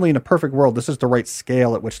ultimately in a perfect world, this is the right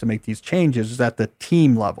scale at which to make these changes, is at the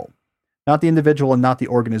team level, not the individual and not the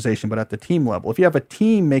organization, but at the team level. If you have a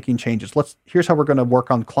team making changes, here's how we're going to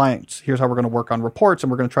work on clients. Here's how we're going to work on reports,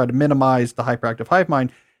 and we're going to try to minimize the hyperactive hive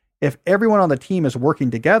mind. If everyone on the team is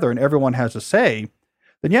working together and everyone has a say,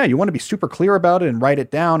 then yeah, you want to be super clear about it and write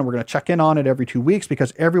it down. And we're going to check in on it every 2 weeks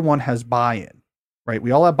because everyone has buy-in, right?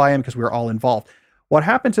 We all have buy-in because we're all involved. What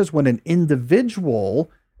happens is when an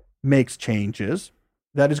individual makes changes,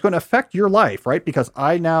 that is going to affect your life, right? Because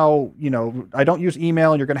I now, I don't use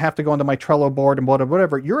email and you're going to have to go onto my Trello board and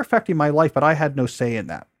whatever. You're affecting my life, but I had no say in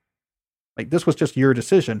that. Like, this was just your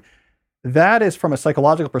decision. That is, from a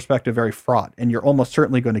psychological perspective, very fraught, and you're almost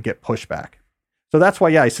certainly going to get pushback. So that's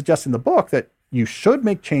why, I suggest in the book that you should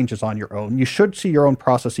make changes on your own. You should see your own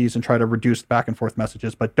processes and try to reduce back and forth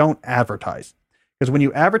messages, but don't advertise. Because when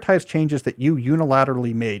you advertise changes that you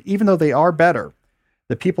unilaterally made, even though they are better,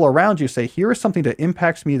 the people around you say, here is something that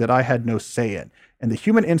impacts me that I had no say in. And the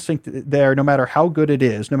human instinct there, no matter how good it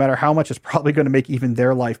is, no matter how much it's probably going to make even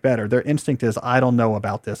their life better, their instinct is, I don't know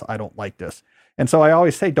about this. I don't like this. And so I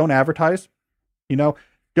always say, don't advertise.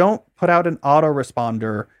 Don't put out an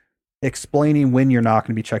autoresponder explaining when you're not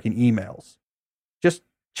going to be checking emails. Just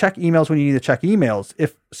check emails when you need to check emails.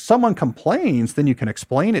 If someone complains, then you can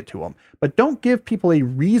explain it to them. But don't give people a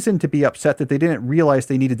reason to be upset that they didn't realize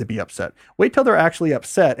they needed to be upset. Wait till they're actually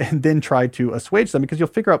upset and then try to assuage them, because you'll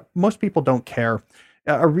figure out most people don't care.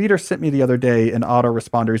 A reader sent me the other day an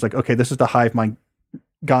autoresponder. He's like, okay, this is the hive mind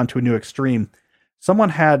gone to a new extreme. Someone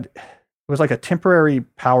had, it was like a temporary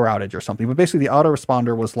power outage or something, but basically the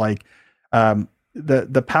autoresponder was like,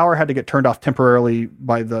 the power had to get turned off temporarily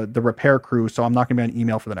by the repair crew, so I'm not going to be on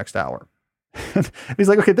email for the next hour. He's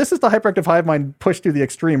like, okay, this is the hyperactive hive mind pushed to the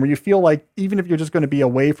extreme, where you feel like even if you're just going to be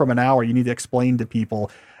away from an hour, you need to explain to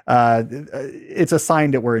people. It's a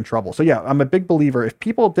sign that we're in trouble. So yeah, I'm a big believer. If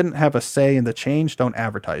people didn't have a say in the change, don't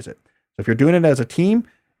advertise it. So if you're doing it as a team,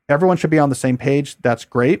 everyone should be on the same page. That's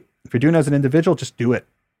great. If you're doing it as an individual, just do it.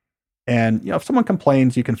 And if someone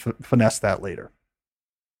complains, you can finesse that later.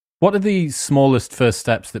 What are the smallest first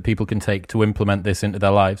steps that people can take to implement this into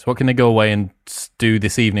their lives? What can they go away and do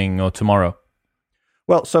this evening or tomorrow?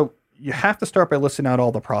 Well, so you have to start by listing out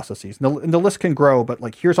all the processes. And the list can grow, but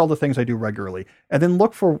like, here's all the things I do regularly. And then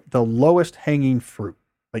look for the lowest hanging fruit.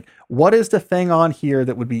 Like, what is the thing on here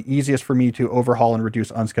that would be easiest for me to overhaul and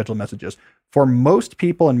reduce unscheduled messages? For most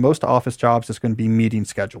people in most office jobs, it's going to be meeting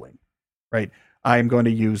scheduling, right? I'm going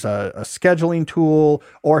to use a scheduling tool,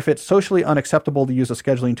 or if it's socially unacceptable to use a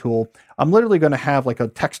scheduling tool, I'm literally going to have like a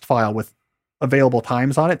text file with available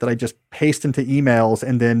times on it that I just paste into emails.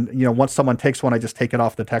 And then, once someone takes one, I just take it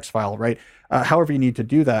off the text file, right? However you need to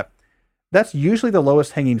do that. That's usually the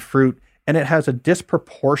lowest hanging fruit. And it has a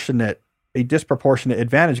disproportionate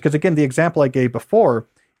advantage. Because again, the example I gave before,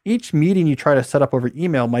 each meeting you try to set up over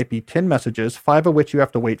email might be 10 messages, 5 of which you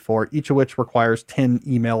have to wait for, each of which requires 10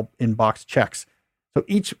 email inbox checks. So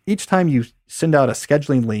each time you send out a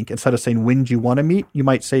scheduling link, instead of saying when do you want to meet, you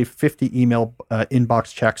might save 50 email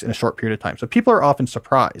inbox checks in a short period of time. So people are often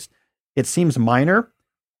surprised. It seems minor,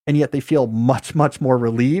 and yet they feel much, much more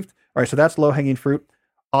relieved. All right, so that's low-hanging fruit.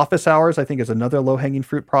 Office hours, I think, is another low-hanging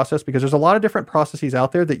fruit process, because there's a lot of different processes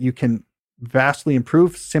out there that you can vastly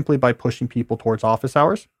improve simply by pushing people towards office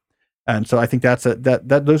hours. And so I think that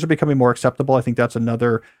those are becoming more acceptable. I think that's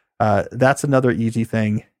another easy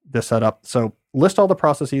thing to set up. So list all the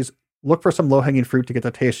processes, look for some low-hanging fruit to get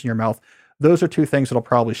the taste in your mouth. Those are two things that'll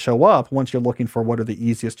probably show up once you're looking for what are the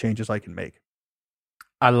easiest changes I can make.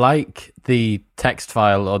 I like the text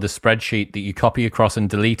file or the spreadsheet that you copy across and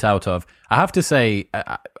delete out of. I have to say,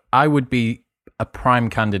 I would be a prime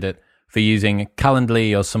candidate for using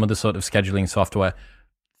Calendly or some other sort of scheduling software,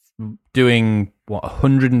 doing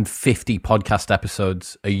 150 podcast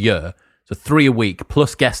episodes a year. So 3 a week,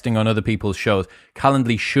 plus guesting on other people's shows.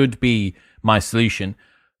 Calendly should be my solution.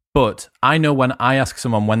 But I know when I ask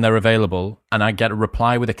someone when they're available and I get a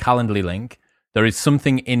reply with a Calendly link, there is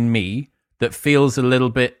something in me that feels a little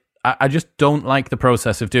bit, I just don't like the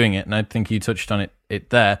process of doing it. And I think you touched on it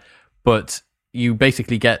there. But you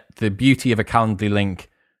basically get the beauty of a Calendly link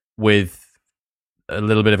with a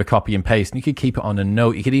little bit of a copy and paste. And you could keep it on a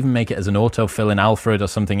note. You could even make it as an autofill in Alfred or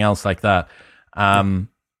something else like that.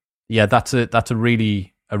 Yeah, that's a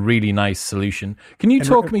really nice solution. Can you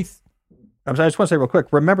talk me? I just want to say real quick.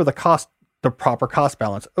 Remember the proper cost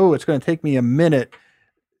balance. Oh, it's going to take me a minute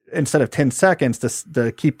instead of 10 seconds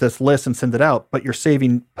to keep this list and send it out, but you're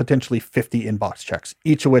saving potentially 50 inbox checks,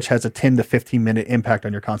 each of which has a 10 to 15 minute impact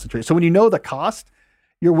on your concentration. So when you know the cost,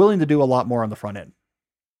 you're willing to do a lot more on the front end.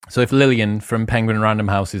 So if Lillian from Penguin Random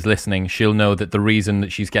House is listening, she'll know that the reason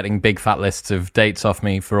that she's getting big fat lists of dates off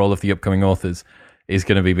me for all of the upcoming authors is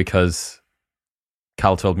going to be because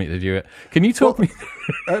Cal told me to do it. Can you talk me?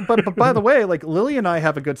 But by the way, like Lily and I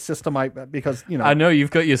have a good system. Because I know you've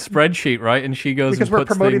got your spreadsheet, right? And she goes because and we're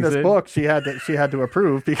promoting this in. book. She had to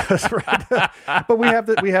approve because. But we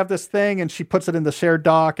have this thing, and she puts it in the shared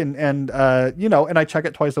doc, and I check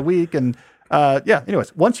it twice a week, and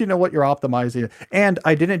Anyways, once you know what you're optimizing, and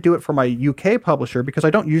I didn't do it for my UK publisher because I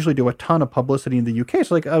don't usually do a ton of publicity in the UK.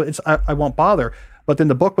 So I won't bother. But then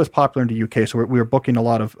the book was popular in the UK, so we were booking a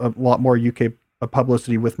lot more UK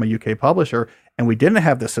publicity with my UK publisher, and we didn't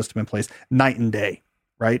have this system in place. Night and day,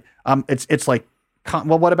 right? It's like,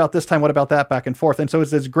 well, what about this time? What about that? Back and forth. And so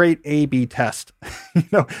it's this great A/B test.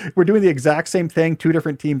 We're doing the exact same thing, 2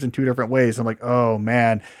 different teams in 2 different ways. I'm like, oh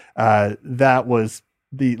man, that was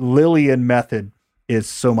the Lillian method is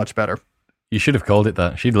so much better. You should have called it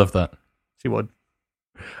that. She'd love that. She would.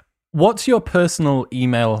 What's your personal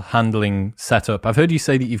email handling setup? I've heard you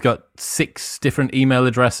say that you've got 6 different email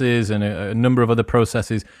addresses and a number of other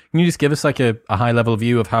processes. Can you just give us like a high-level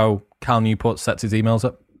view of how Cal Newport sets his emails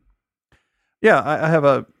up? Yeah, I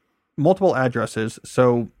have multiple addresses.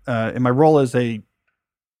 So in my role as a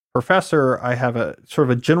professor, I have a sort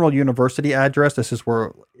of a general university address. This is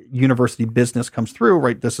where university business comes through,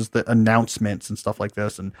 right? This is the announcements and stuff like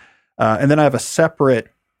this. And then I have a separate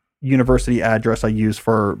university address I use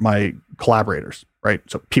for my collaborators, right?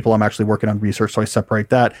 So people I'm actually working on research, so I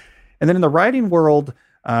separate that. And then in the writing world,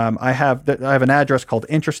 I have an address called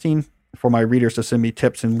Interesting for my readers to send me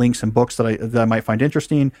tips and links and books that I might find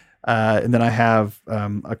interesting. And then I have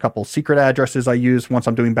a couple secret addresses I use once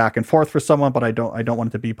I'm doing back and forth for someone, but I don't want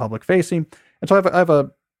it to be public facing. And so I have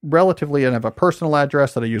a personal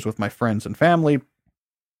address that I use with my friends and family. A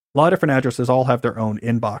lot of different addresses all have their own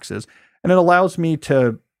inboxes, and it allows me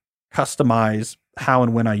to customize how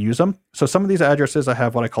and when I use them. So some of these addresses I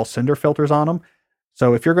have what I call sender filters on them.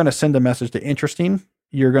 So if you're going to send a message to Interesting,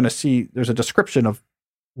 you're going to see there's a description of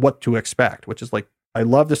what to expect, which is like, I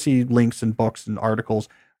love to see links and books and articles.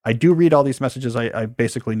 I do read all these messages. I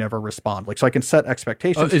basically never respond. Like, so I can set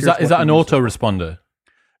expectations. Oh, is that an autoresponder?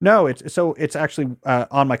 No, it's actually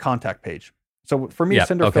on my contact page. So for me,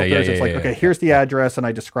 sender filters, it's like, okay, here's the address, and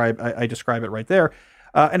I describe it right there.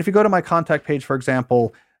 And if you go to my contact page, for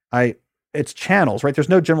example, it's channels, right? There's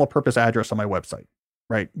no general purpose address on my website,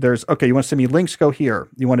 right? There's, okay, you want to send me links, go here.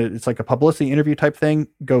 It's like a publicity interview type thing,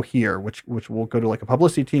 go here, which will go to like a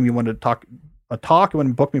publicity team. You want to talk, you want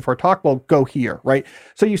to book me for a talk, well, go here, right?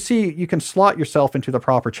 So you can slot yourself into the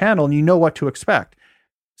proper channel, and you know what to expect.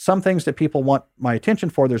 Some things that people want my attention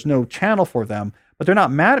for, there's no channel for them, but they're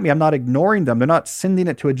not mad at me. I'm not ignoring them. They're not sending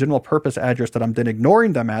it to a general purpose address that I'm then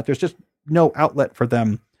ignoring them at. There's just no outlet for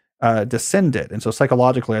them to send it. And so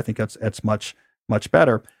psychologically, I think it's much, much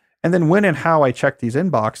better. And then when and how I check these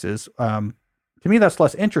inboxes, to me, that's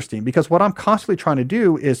less interesting, because what I'm constantly trying to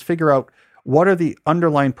do is figure out what are the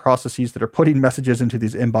underlying processes that are putting messages into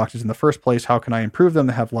these inboxes in the first place. How can I improve them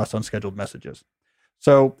to have less unscheduled messages?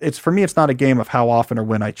 So for me, it's not a game of how often or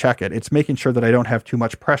when I check it. It's making sure that I don't have too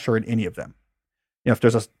much pressure in any of them. If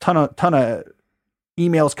there's a ton of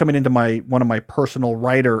emails coming into one of my personal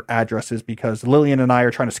writer addresses because Lillian and I are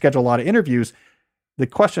trying to schedule a lot of interviews, the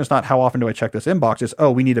question is not how often do I check this inbox, it's,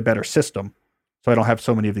 we need a better system so I don't have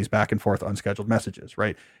so many of these back and forth unscheduled messages,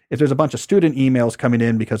 right? If there's a bunch of student emails coming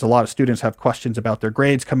in because a lot of students have questions about their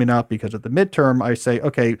grades coming up because of the midterm, I say,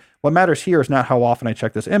 okay, what matters here is not how often I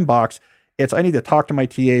check this inbox. It's I need to talk to my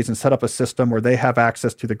TAs and set up a system where they have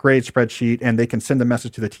access to the grade spreadsheet and they can send a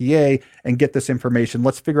message to the TA and get this information.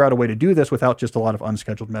 Let's figure out a way to do this without just a lot of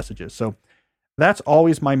unscheduled messages. So that's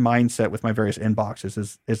always my mindset with my various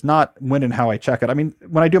inboxes is not when and how I check it. I mean,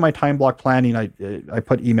 when I do my time block planning, I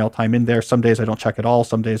put email time in there. Some days I don't check at all.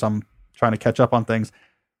 Some days I'm trying to catch up on things.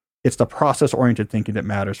 It's the process-oriented thinking that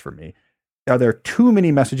matters for me. Are there too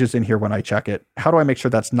many messages in here when I check it? How do I make sure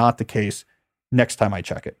that's not the case next time I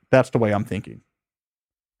check it? That's the way I'm thinking.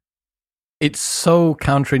 It's so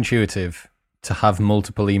counterintuitive to have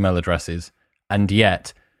multiple email addresses. And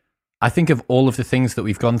yet, I think of all of the things that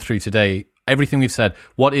we've gone through today, everything we've said,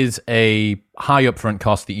 what is a high upfront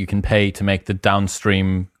cost that you can pay to make the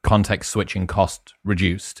downstream context switching cost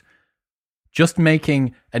reduced? Just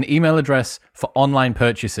making an email address for online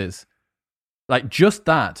purchases, like just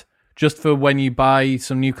that, just for when you buy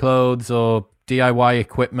some new clothes or DIY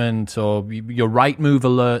equipment or your Rightmove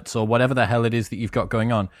alerts or whatever the hell it is that you've got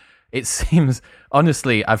going on. It seems,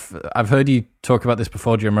 honestly, I've heard you talk about this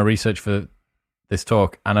before during my research for this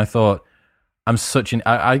talk, and I thought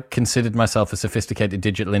I considered myself a sophisticated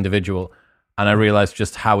digital individual, and I realized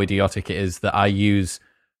just how idiotic it is that I use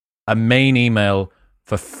a main email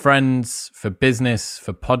for friends, for business,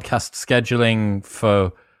 for podcast scheduling,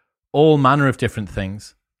 for all manner of different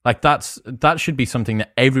things. Like that should be something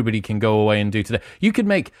that everybody can go away and do today. You could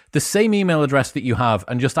make the same email address that you have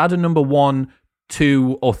and just add a number 1,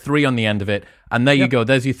 2, or 3 on the end of it, and there you go.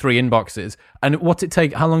 There's your 3 inboxes. And what's it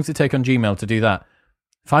take? How long does it take on Gmail to do that?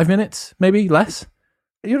 5 minutes, maybe less.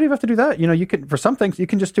 You don't even have to do that. You can, for some things, you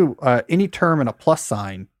can just do any term and a plus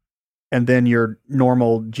sign, and then your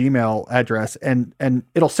normal Gmail address, and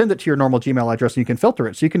it'll send it to your normal Gmail address, and you can filter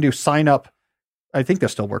it. So you can do sign up. I think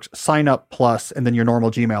this still works. Sign up plus, and then your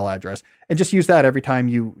normal Gmail address, and just use that every time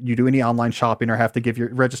you do any online shopping or have to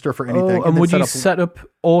register for anything. And would you set up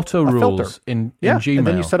auto rules in Gmail? And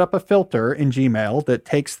then you set up a filter in Gmail that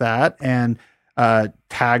takes that and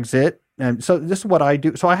tags it. And so this is what I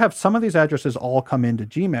do. So I have some of these addresses all come into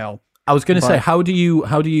Gmail. I was going to say, how do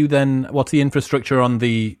you then? What's the infrastructure on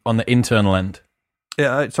the internal end?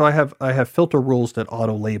 Yeah, so I have filter rules that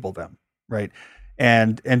auto label them, right?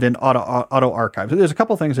 And then auto archive. So there's a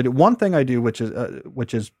couple things I do. One thing I do, which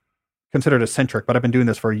is considered eccentric, but I've been doing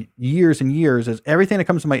this for years and years, is everything that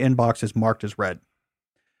comes to my inbox is marked as read.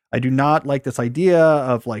 I do not like this idea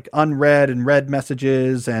of like unread and read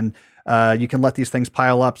messages, and you can let these things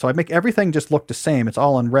pile up. So I make everything just look the same. It's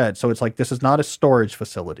all unread. So it's like, this is not a storage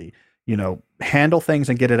facility. Handle things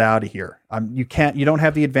and get it out of here. You don't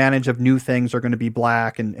have the advantage of new things are going to be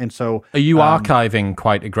black. And so are you archiving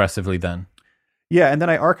quite aggressively then? Yeah. And then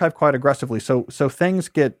I archive quite aggressively. So things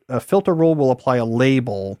get a filter rule will apply a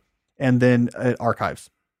label and then it archives.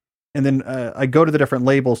 And then I go to the different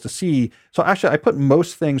labels to see. So actually I put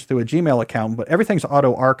most things through a Gmail account, but everything's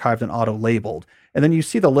auto archived and auto labeled. And then you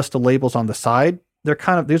see the list of labels on the side. These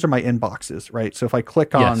are my inboxes, right? So if I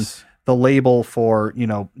click on the label for,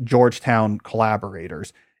 Georgetown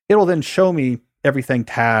collaborators, it'll then show me everything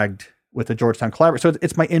tagged with the Georgetown collaborator. So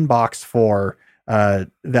it's my inbox for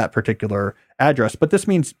that particular address. But this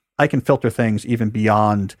means I can filter things even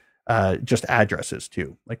beyond just addresses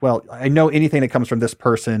too. Like, well, I know anything that comes from this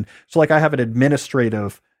person. So like I have an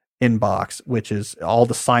administrative inbox, which is all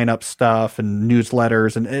the sign up stuff and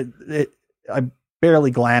newsletters. And I barely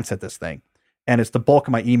glance at this thing. And it's the bulk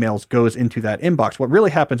of my emails goes into that inbox. What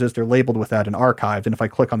really happens is they're labeled with that and archived. And if I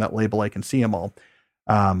click on that label, I can see them all.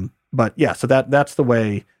 But yeah, so that's the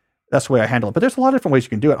way I handle it. But there's a lot of different ways you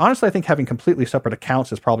can do it. Honestly, I think having completely separate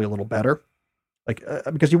accounts is probably a little better. Like,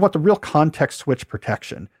 because you want the real context switch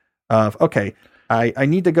protection of, okay, I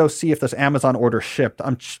need to go see if this Amazon order shipped.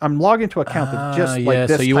 I'm logged into an account that just like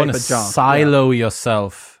this so you type want to of junk. silo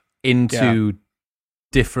yourself into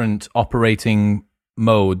different operating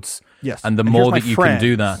modes. Yes. And the more that you can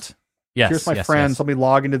do that. Yes. Here's my friends. Let me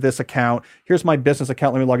log into this account. Here's my business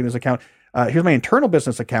account. Let me log into this account. Here's my internal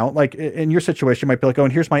business account. Like in your situation, you might be like, oh,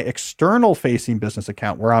 and here's my external facing business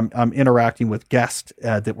account where I'm interacting with guests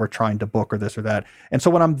that we're trying to book or this or that. And so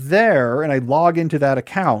when I'm there and I log into that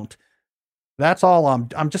account, that's all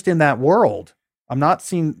I'm just in that world. I'm not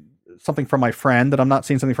seeing something from my friend, that I'm not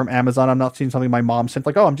seeing something from Amazon. I'm not seeing something my mom sent.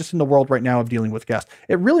 Like, oh, I'm just in the world right now of dealing with guests.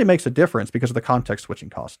 It really makes a difference because of the context switching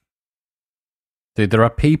cost. Dude, there are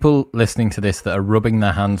people listening to this that are rubbing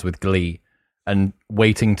their hands with glee and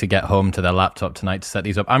waiting to get home to their laptop tonight to set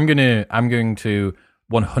these up. I'm going to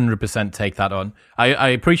 100% take that on. I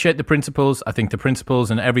appreciate the principles. I think the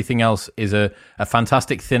principles and everything else is a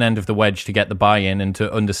fantastic thin end of the wedge to get the buy-in and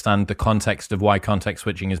to understand the context of why context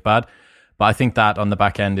switching is bad. But I think that on the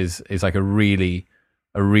back end is like a really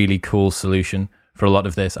cool solution for a lot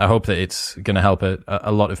of this. I hope that it's going to help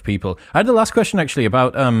a lot of people. I had the last question actually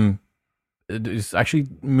about is actually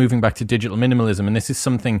moving back to digital minimalism, and this is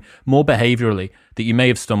something more behaviorally that you may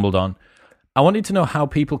have stumbled on. I wanted to know how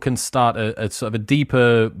people can start a sort of a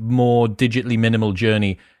deeper, more digitally minimal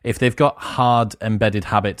journey if they've got hard embedded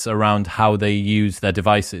habits around how they use their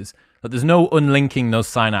devices. But there's no unlinking those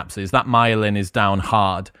synapses. That myelin is down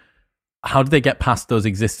hard. How do they get past those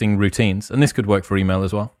existing routines? And this could work for email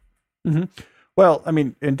as well. Mm-hmm. Well, I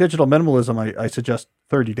mean, in digital minimalism, I suggest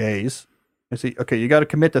 30 days. I see, okay, you got to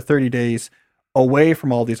commit to 30 days away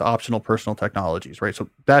from all these optional personal technologies, right? So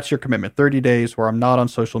that's your commitment. 30 days where I'm not on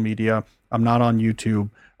social media, I'm not on YouTube,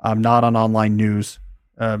 I'm not on online news.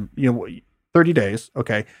 30 days,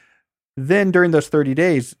 okay. Then during those 30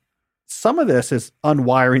 days, some of this is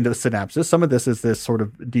unwiring the synapses. Some of this is this sort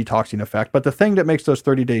of detoxing effect. But the thing that makes those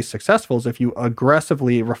 30 days successful is if you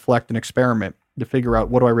aggressively reflect and experiment to figure out,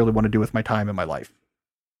 what do I really want to do with my time in my life,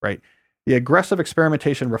 right? The aggressive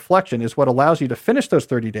experimentation reflection is what allows you to finish those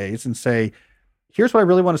 30 days and say, here's what I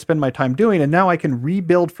really want to spend my time doing. And now I can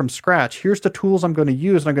rebuild from scratch. Here's the tools I'm going to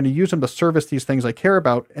use, and I'm going to use them to service these things I care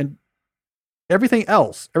about. And everything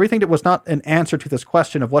else, everything that was not an answer to this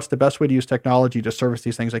question of what's the best way to use technology to service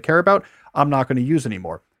these things I care about, I'm not going to use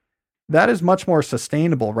anymore. That is much more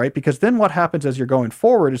sustainable, right? Because then what happens as you're going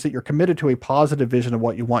forward is that you're committed to a positive vision of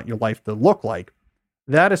what you want your life to look like.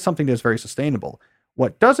 That is something that is very sustainable.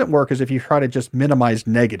 What doesn't work is if you try to just minimize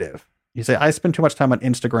negative. You say, I spend too much time on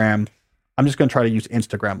Instagram. I'm just going to try to use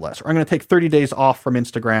Instagram less. Or I'm going to take 30 days off from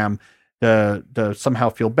Instagram to somehow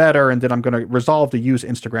feel better, and then I'm going to resolve to use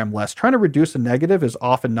Instagram less. Trying to reduce a negative is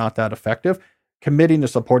often not that effective. Committing to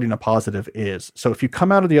supporting a positive is. So if you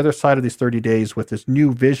come out of the other side of these 30 days with this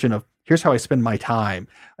new vision of, here's how I spend my time,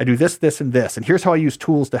 I do this, this, and this, and here's how I use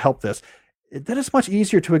tools to help this, then it's much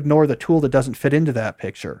easier to ignore the tool that doesn't fit into that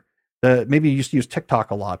picture. Maybe you used to use TikTok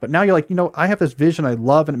a lot, but now you're like, I have this vision I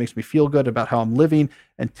love and it makes me feel good about how I'm living,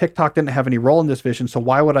 and TikTok didn't have any role in this vision, so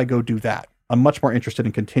why would I go do that? I'm much more interested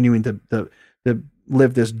in continuing the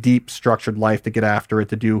live this deep structured life, to get after it,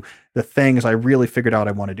 to do the things I really figured out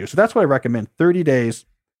I want to do. So that's what I recommend. 30 days.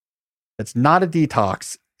 It's not a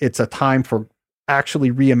detox. It's a time for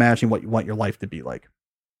actually reimagining what you want your life to be like.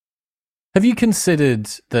 Have you considered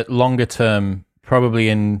that longer term, probably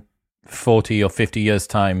in 40 or 50 years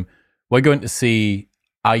time, we're going to see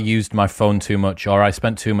I used my phone too much, or I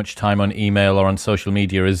spent too much time on email or on social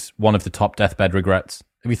media as one of the top deathbed regrets?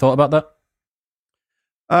 Have you thought about that?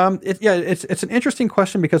 It's an interesting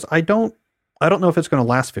question, because I don't know if it's going to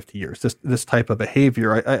last 50 years, this type of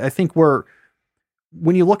behavior. I think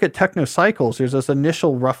when you look at techno cycles, there's this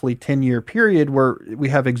initial roughly 10-year period where we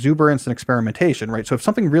have exuberance and experimentation, right? So if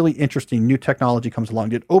something really interesting, new technology comes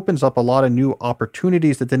along, it opens up a lot of new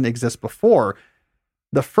opportunities that didn't exist before.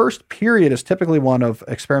 The first period is typically one of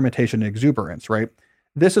experimentation and exuberance, right?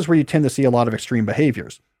 This is where you tend to see a lot of extreme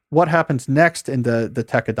behaviors. What happens next in the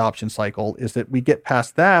tech adoption cycle is that we get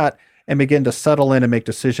past that and begin to settle in and make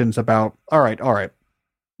decisions about, all right,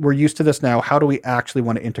 we're used to this now. How do we actually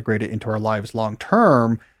want to integrate it into our lives long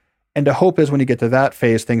term? And the hope is when you get to that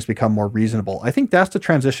phase, things become more reasonable. I think that's the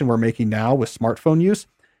transition we're making now with smartphone use.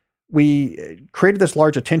 We created this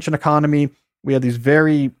large attention economy. We had these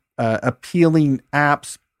very appealing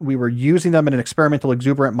apps. We were using them in an experimental,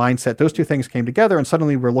 exuberant mindset. Those two things came together, and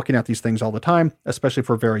suddenly we're looking at these things all the time, especially if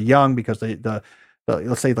we're very young, because the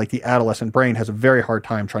let's say like the adolescent brain has a very hard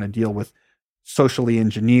time trying to deal with socially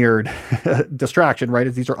engineered distraction,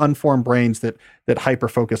 right? These are unformed brains that hyper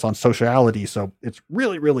focus on sociality. So it's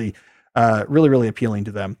really appealing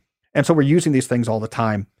to them. And so we're using these things all the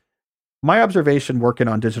time. My observation working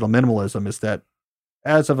on digital minimalism is that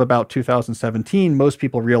as of about 2017, most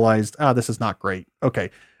people realized, this is not great.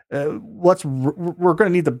 Okay, we're going to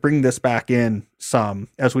need to bring this back in some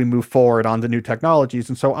as we move forward on the new technologies.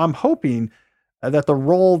 And so I'm hoping that the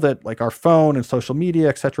role that like our phone and social media,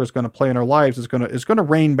 et cetera, is going to play in our lives is going to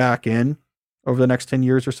rein back in over the next 10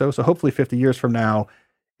 years or so. So hopefully 50 years from now,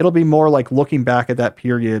 it'll be more like looking back at that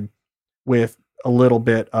period with a little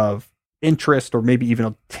bit of interest, or maybe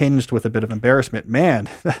even tinged with a bit of embarrassment. Man,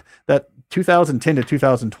 that 2010 to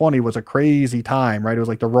 2020 was a crazy time, right? It was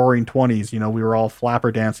like the roaring 20s. We were all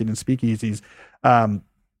flapper dancing in speakeasies,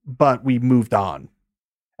 but we moved on.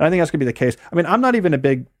 And I think that's going to be the case. I mean, I'm not even a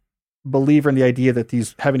big believer in the idea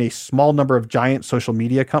that having a small number of giant social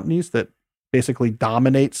media companies that basically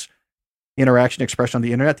dominates interaction expression on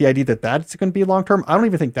the internet, the idea that that's going to be long term, I don't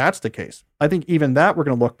even think that's the case. I think even that we're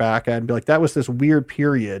going to look back at and be like, that was this weird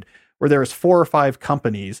period where there was 4 or 5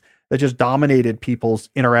 companies that just dominated people's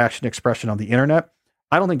interaction expression on the internet.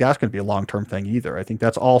 I don't think that's going to be a long-term thing either. I think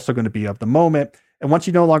that's also going to be of the moment. And once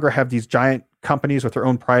you no longer have these giant companies with their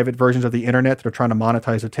own private versions of the internet that are trying to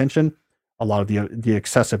monetize attention, a lot of the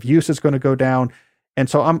excessive use is going to go down. And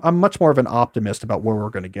so I'm much more of an optimist about where we're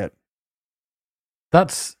going to get.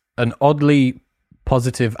 That's an oddly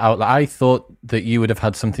positive outlet. I thought that you would have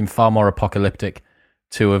had something far more apocalyptic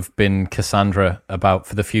to have been Cassandra about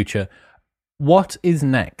for the future. What is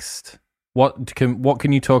next? What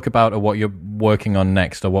can you talk about, or what you're working on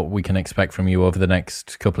next, or what we can expect from you over the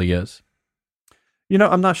next couple of years?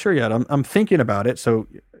 I'm not sure yet. I'm thinking about it. So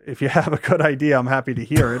if you have a good idea, I'm happy to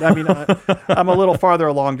hear it. I mean, I'm a little farther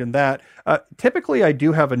along than that. Typically, I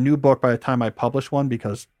do have a new book by the time I publish one,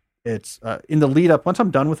 because it's in the lead up. Once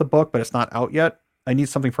I'm done with a book, but it's not out yet, I need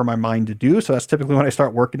something for my mind to do. So that's typically when I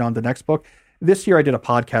start working on the next book. This year I did a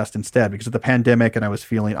podcast instead because of the pandemic and I was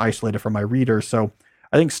feeling isolated from my readers. So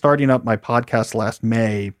I think starting up my podcast last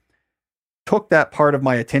May took that part of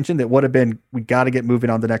my attention that would have been, we got to get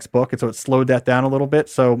moving on the next book. And so it slowed that down a little bit.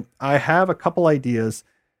 So I have a couple ideas.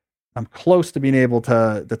 I'm close to being able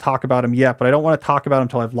to talk about them yet, but I don't want to talk about them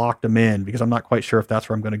until I've locked them in, because I'm not quite sure if that's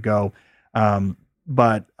where I'm going to go.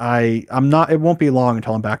 But I'm not, it won't be long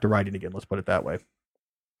until I'm back to writing again. Let's put it that way.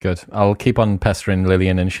 Good. I'll keep on pestering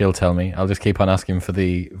Lillian and she'll tell me. I'll just keep on asking for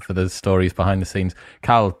the stories behind the scenes.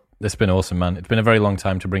 Cal, it's been awesome, man. It's been a very long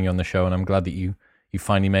time to bring you on the show, and I'm glad that you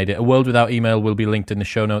finally made it. A World Without Email will be linked in the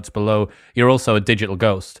show notes below. You're also a digital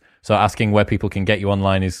ghost, so asking where people can get you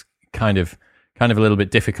online is kind of a little bit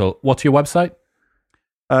difficult. What's your website?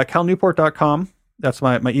 calnewport.com. That's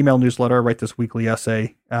my email newsletter. I write this weekly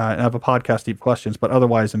essay, and I have a podcast, Deep Questions, but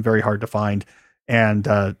otherwise I'm very hard to find. And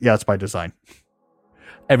it's by design.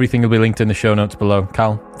 Everything will be linked in the show notes below.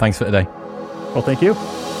 Cal, thanks for today. Well, thank you.